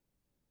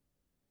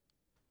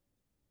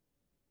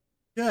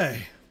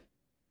 Okay.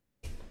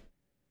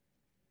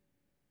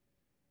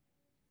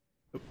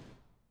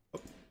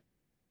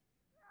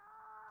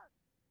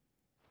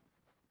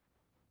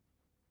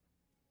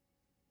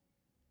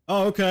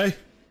 Oh, okay.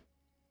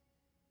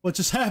 What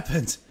just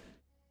happened?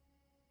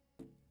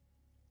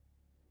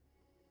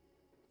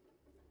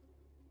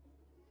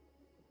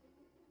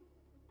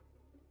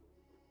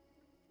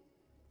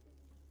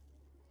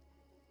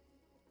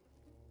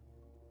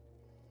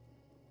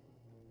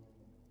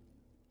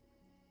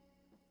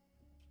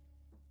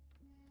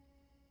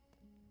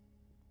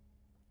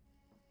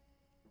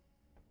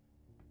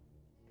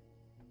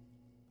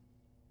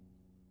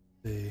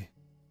 See.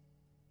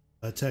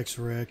 I text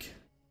Rick.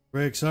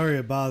 Rick, sorry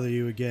to bother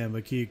you again,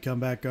 but can you come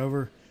back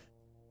over?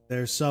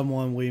 There's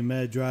someone we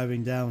met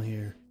driving down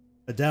here.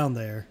 Down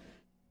there.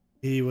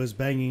 He was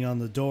banging on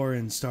the door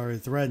and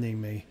started threatening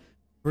me.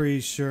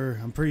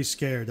 I'm pretty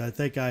scared. I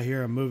think I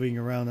hear him moving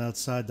around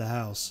outside the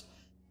house.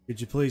 Could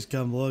you please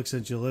come look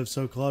since you live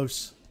so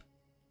close?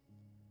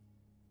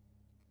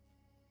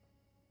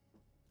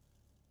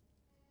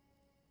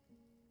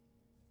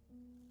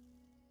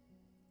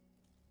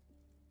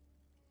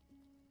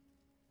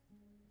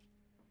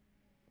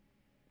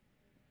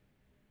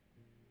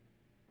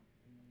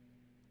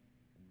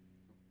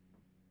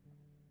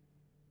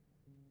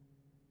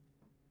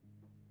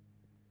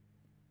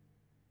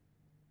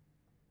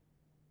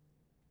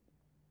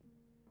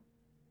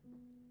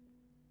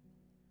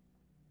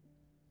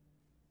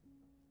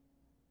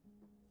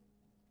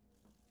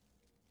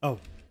 Oh.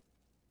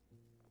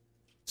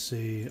 Let's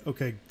see.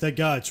 Okay, thank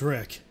God it's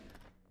Rick.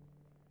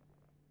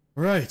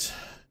 Right.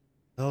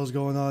 What the hell's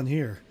going on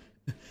here?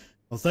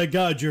 Well, thank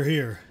God you're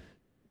here.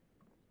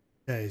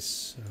 Okay,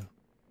 so...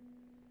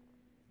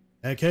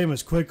 I came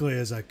as quickly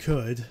as I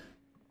could.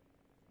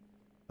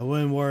 I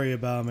wouldn't worry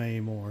about him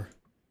anymore.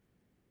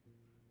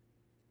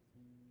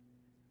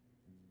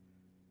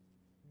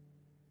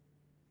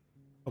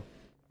 Oh.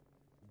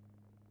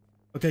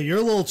 Okay, you're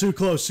a little too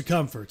close to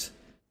comfort.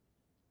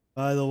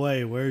 By the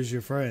way, where's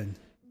your friend?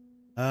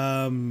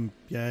 Yeah,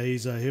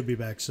 he'll be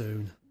back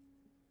soon.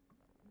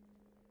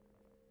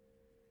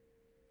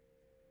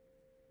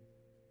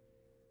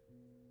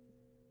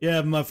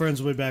 Yeah, my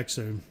friends will be back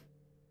soon.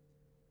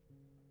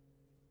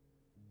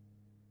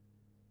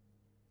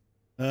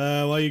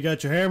 What you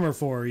got your hammer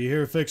for? You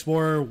here to fix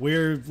more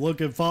weird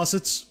looking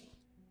faucets?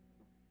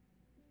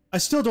 I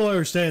still don't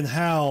understand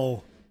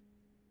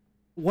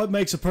what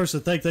makes a person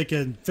think they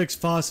can fix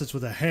faucets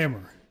with a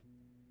hammer?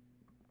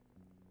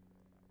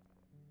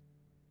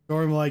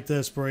 Storm like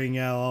this bring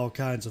out all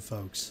kinds of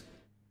folks.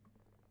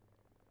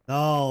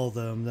 All of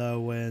them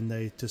know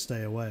when to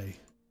stay away.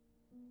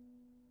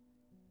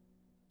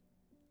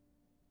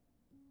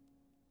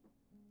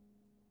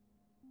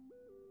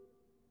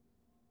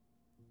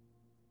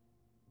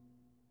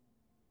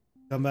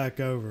 Come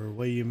back over.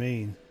 What do you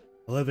mean?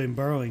 I live in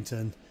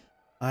Burlington.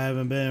 I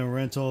haven't been in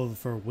rental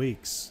for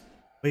weeks.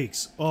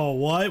 Weeks. Oh,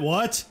 what?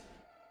 What?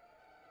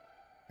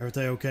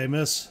 Everything okay,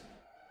 miss?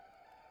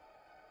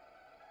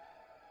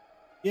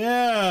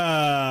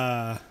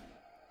 Yeah.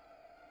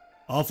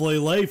 Awfully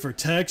late for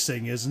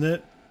texting, isn't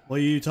it? What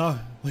are you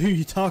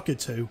talking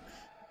to?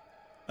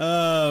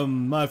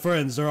 My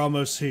friends, they're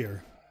almost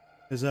here.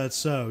 Is that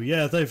so?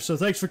 Yeah,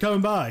 thanks for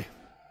coming by.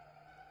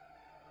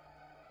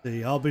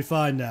 See, I'll be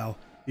fine now.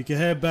 You can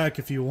head back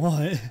if you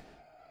want.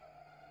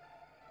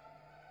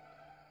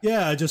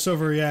 Yeah, I just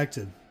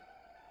overreacted.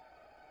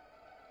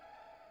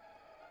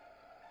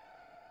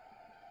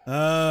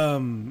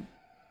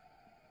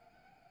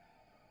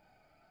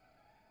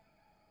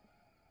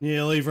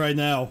 Yeah, leave right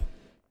now.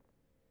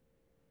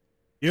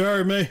 You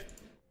heard me.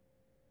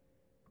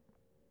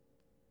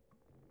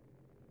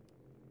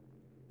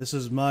 This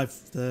is my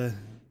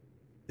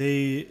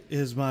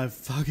is my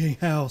fucking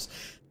house.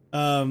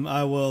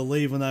 I will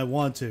leave when I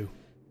want to.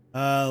 Get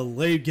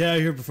out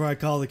of here before I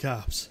call the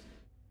cops.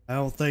 I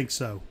don't think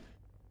so.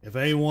 If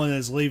anyone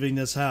is leaving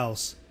this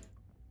house,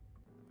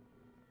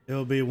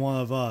 it'll be one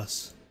of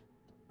us.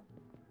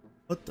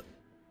 What the?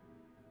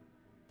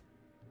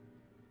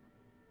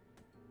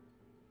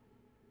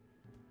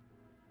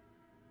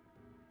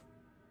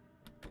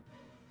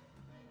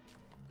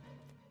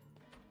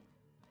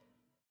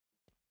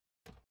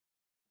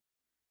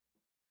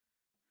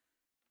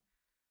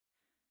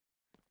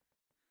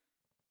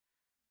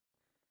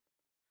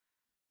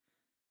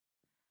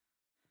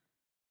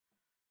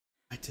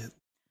 I did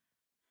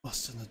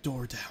busting the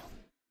door down.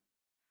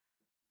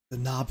 The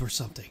knob or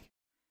something.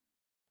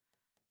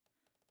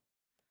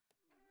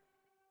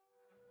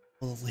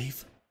 Will it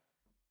leave?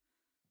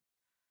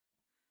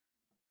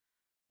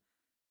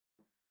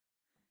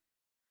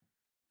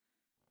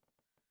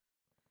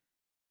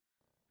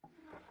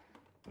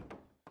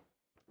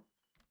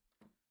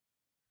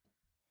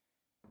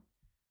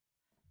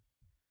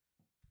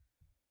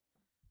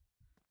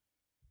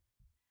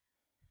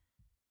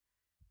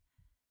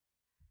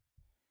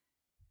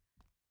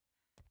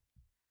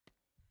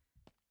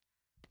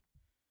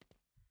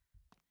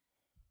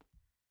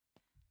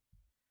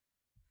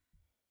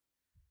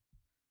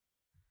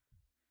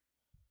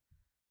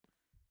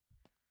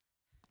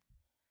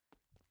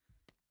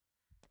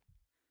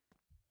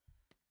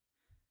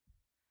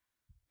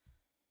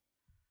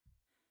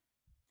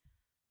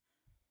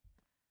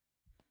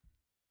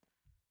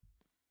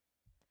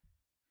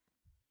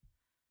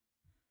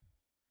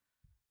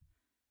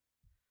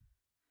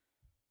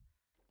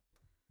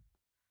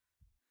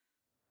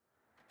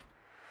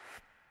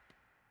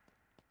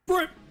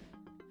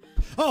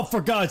 Oh,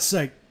 for God's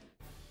sake.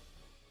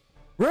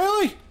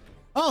 Really?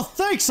 Oh,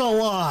 thanks a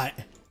lot.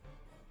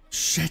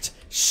 Shit.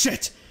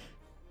 Shit.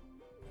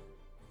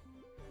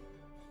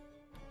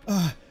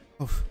 Oh.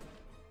 Oh,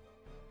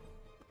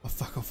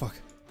 fuck. Oh, fuck.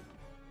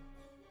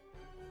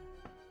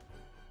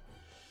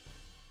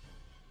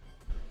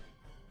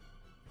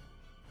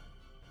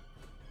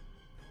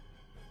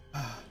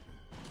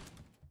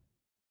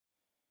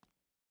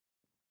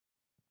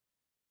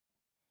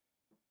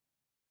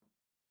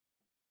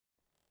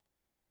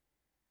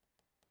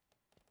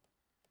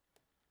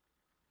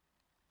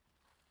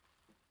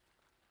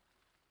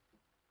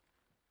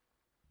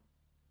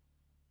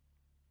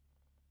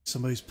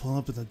 Somebody's pulling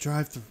up in the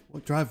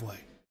driveway.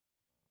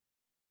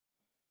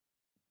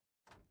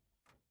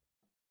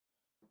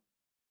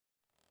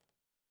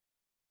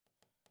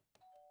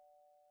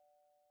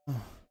 Oh.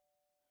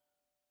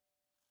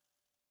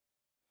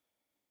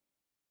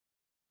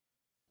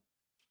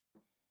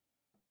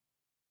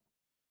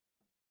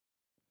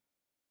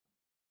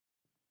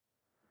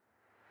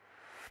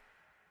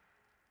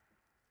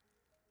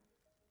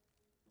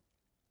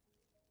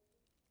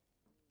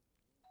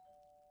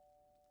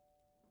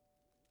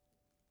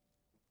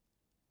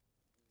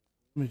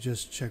 Let me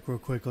just check real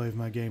quickly if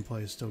my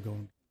gameplay is still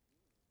going.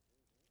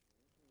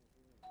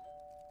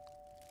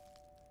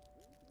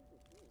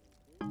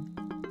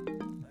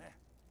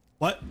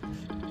 What?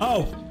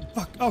 Oh,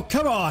 fuck. Oh,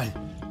 come on.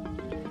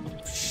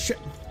 Oh, shit.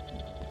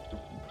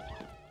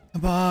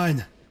 Come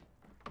on.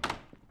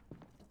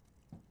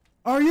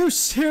 Are you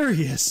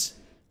serious?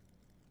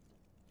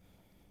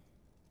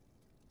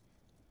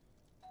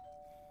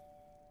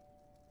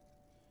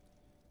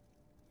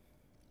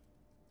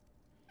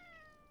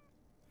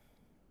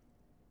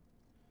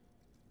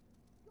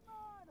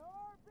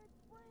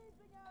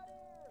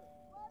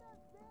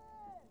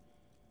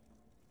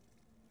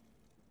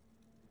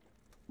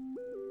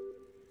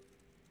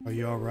 Are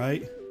you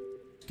alright?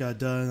 Got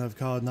done. I've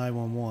called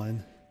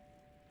 911.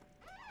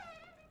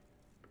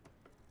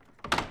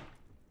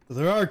 So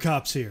there are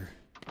cops here.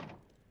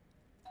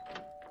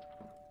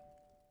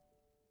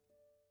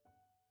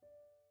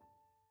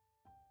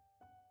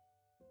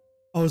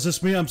 Oh, is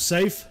this me? I'm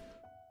safe?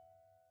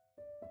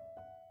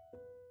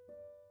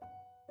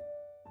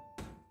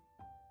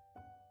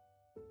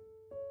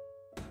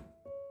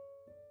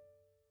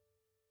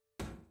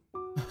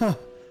 Huh.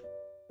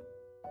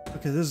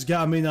 Okay, this has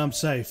got to mean I'm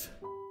safe.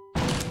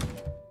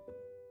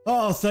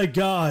 Oh, thank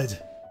God.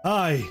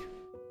 Hi.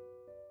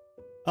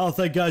 Oh,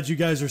 thank God you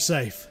guys are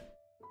safe.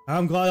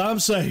 I'm glad I'm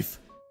safe.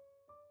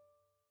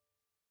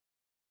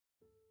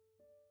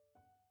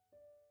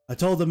 I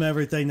told them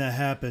everything that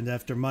happened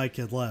after Mike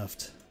had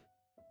left.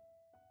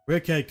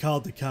 Rick had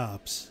called the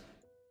cops.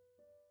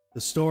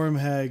 The storm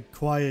had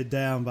quieted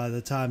down by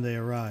the time they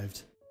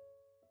arrived.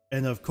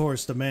 And of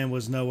course, the man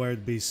was nowhere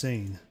to be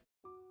seen.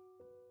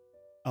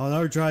 On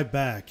our drive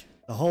back,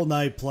 the whole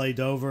night played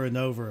over and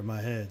over in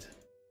my head.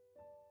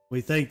 We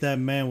think that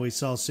man we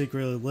saw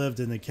secretly lived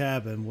in the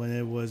cabin when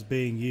it was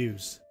being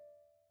used,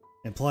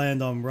 and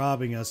planned on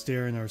robbing us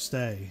during our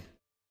stay.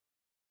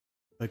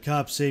 The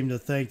cops seemed to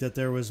think that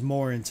there was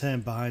more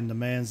intent behind the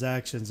man's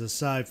actions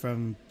aside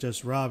from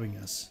just robbing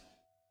us.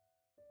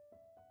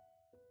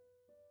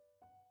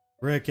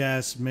 Rick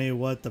asked me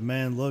what the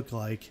man looked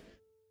like,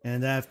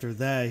 and after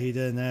that he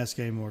didn't ask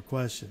any more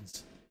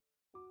questions.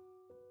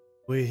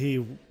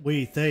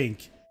 We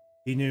think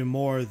he knew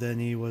more than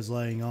he was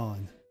laying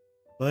on.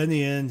 But in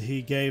the end,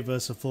 he gave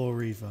us a full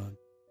refund.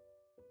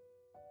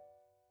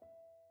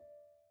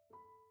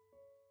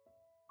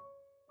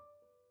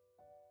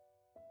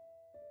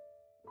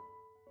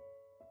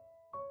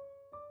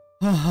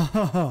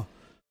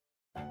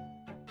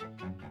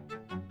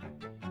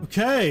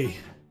 Okay.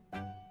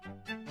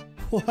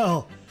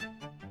 Well,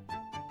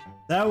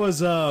 that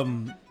was,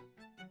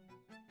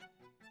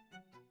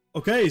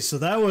 okay, so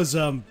that was,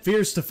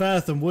 Fierce to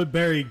Fathom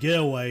Woodbury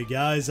Getaway,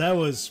 guys. That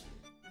was...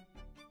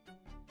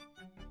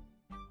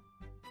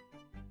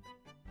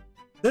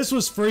 This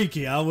was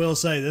freaky, I will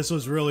say. This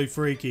was really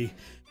freaky.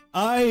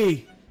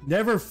 I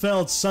never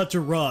felt such a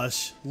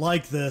rush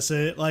like this,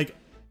 like,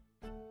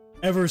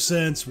 ever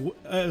since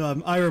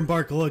Iron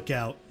Bark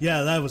Lookout.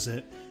 Yeah, that was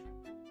it.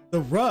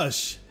 The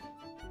rush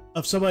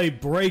of somebody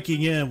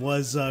breaking in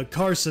was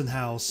Carson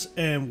House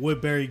and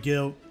Woodbury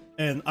Guild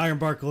and Iron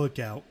Bark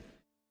Lookout.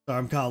 Sorry,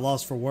 I'm kind of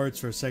lost for words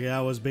for a second.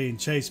 I was being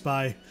chased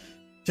by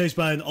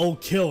an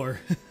old killer.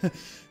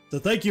 So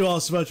thank you all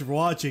so much for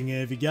watching,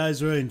 and if you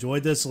guys really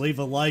enjoyed this, leave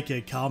a like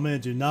and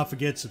comment. Do not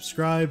forget to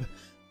subscribe.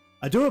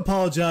 I do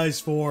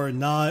apologize for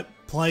not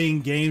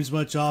playing games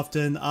much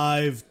often.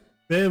 I've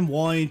been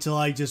wanting to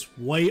like just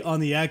wait on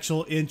the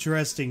actual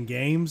interesting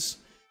games,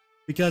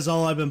 because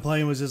all I've been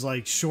playing was just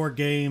like short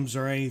games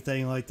or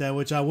anything like that,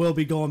 which I will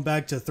be going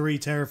back to 3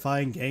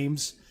 terrifying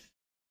games.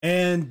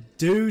 And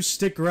do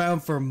stick around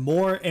for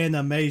more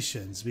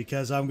animations,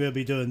 because I'm going to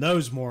be doing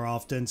those more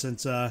often,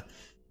 since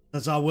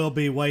I will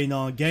be waiting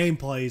on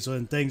gameplays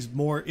when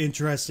more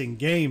interesting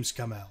games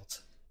come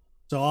out.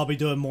 So I'll be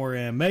doing more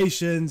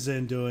animations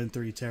and doing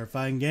 3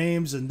 terrifying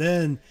games and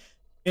then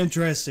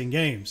interesting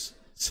games.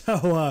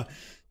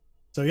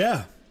 So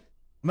yeah,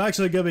 I'm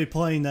actually gonna be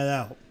playing that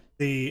out,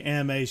 the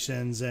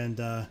animations,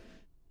 and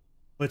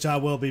which I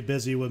will be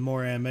busy with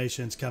more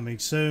animations coming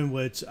soon,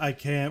 which I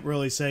can't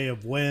really say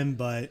of when,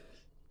 but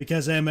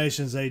because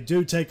animations, they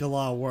do take a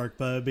lot of work,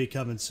 but it'll be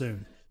coming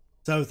soon.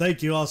 So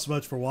thank you all so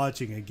much for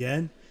watching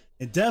again,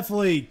 and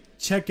definitely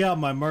check out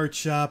my merch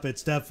shop.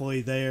 It's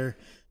definitely there,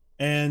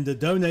 and the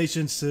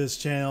donations to this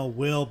channel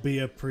will be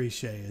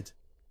appreciated.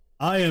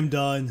 I am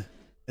done,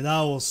 and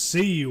I will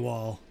see you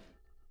all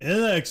in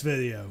the next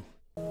video.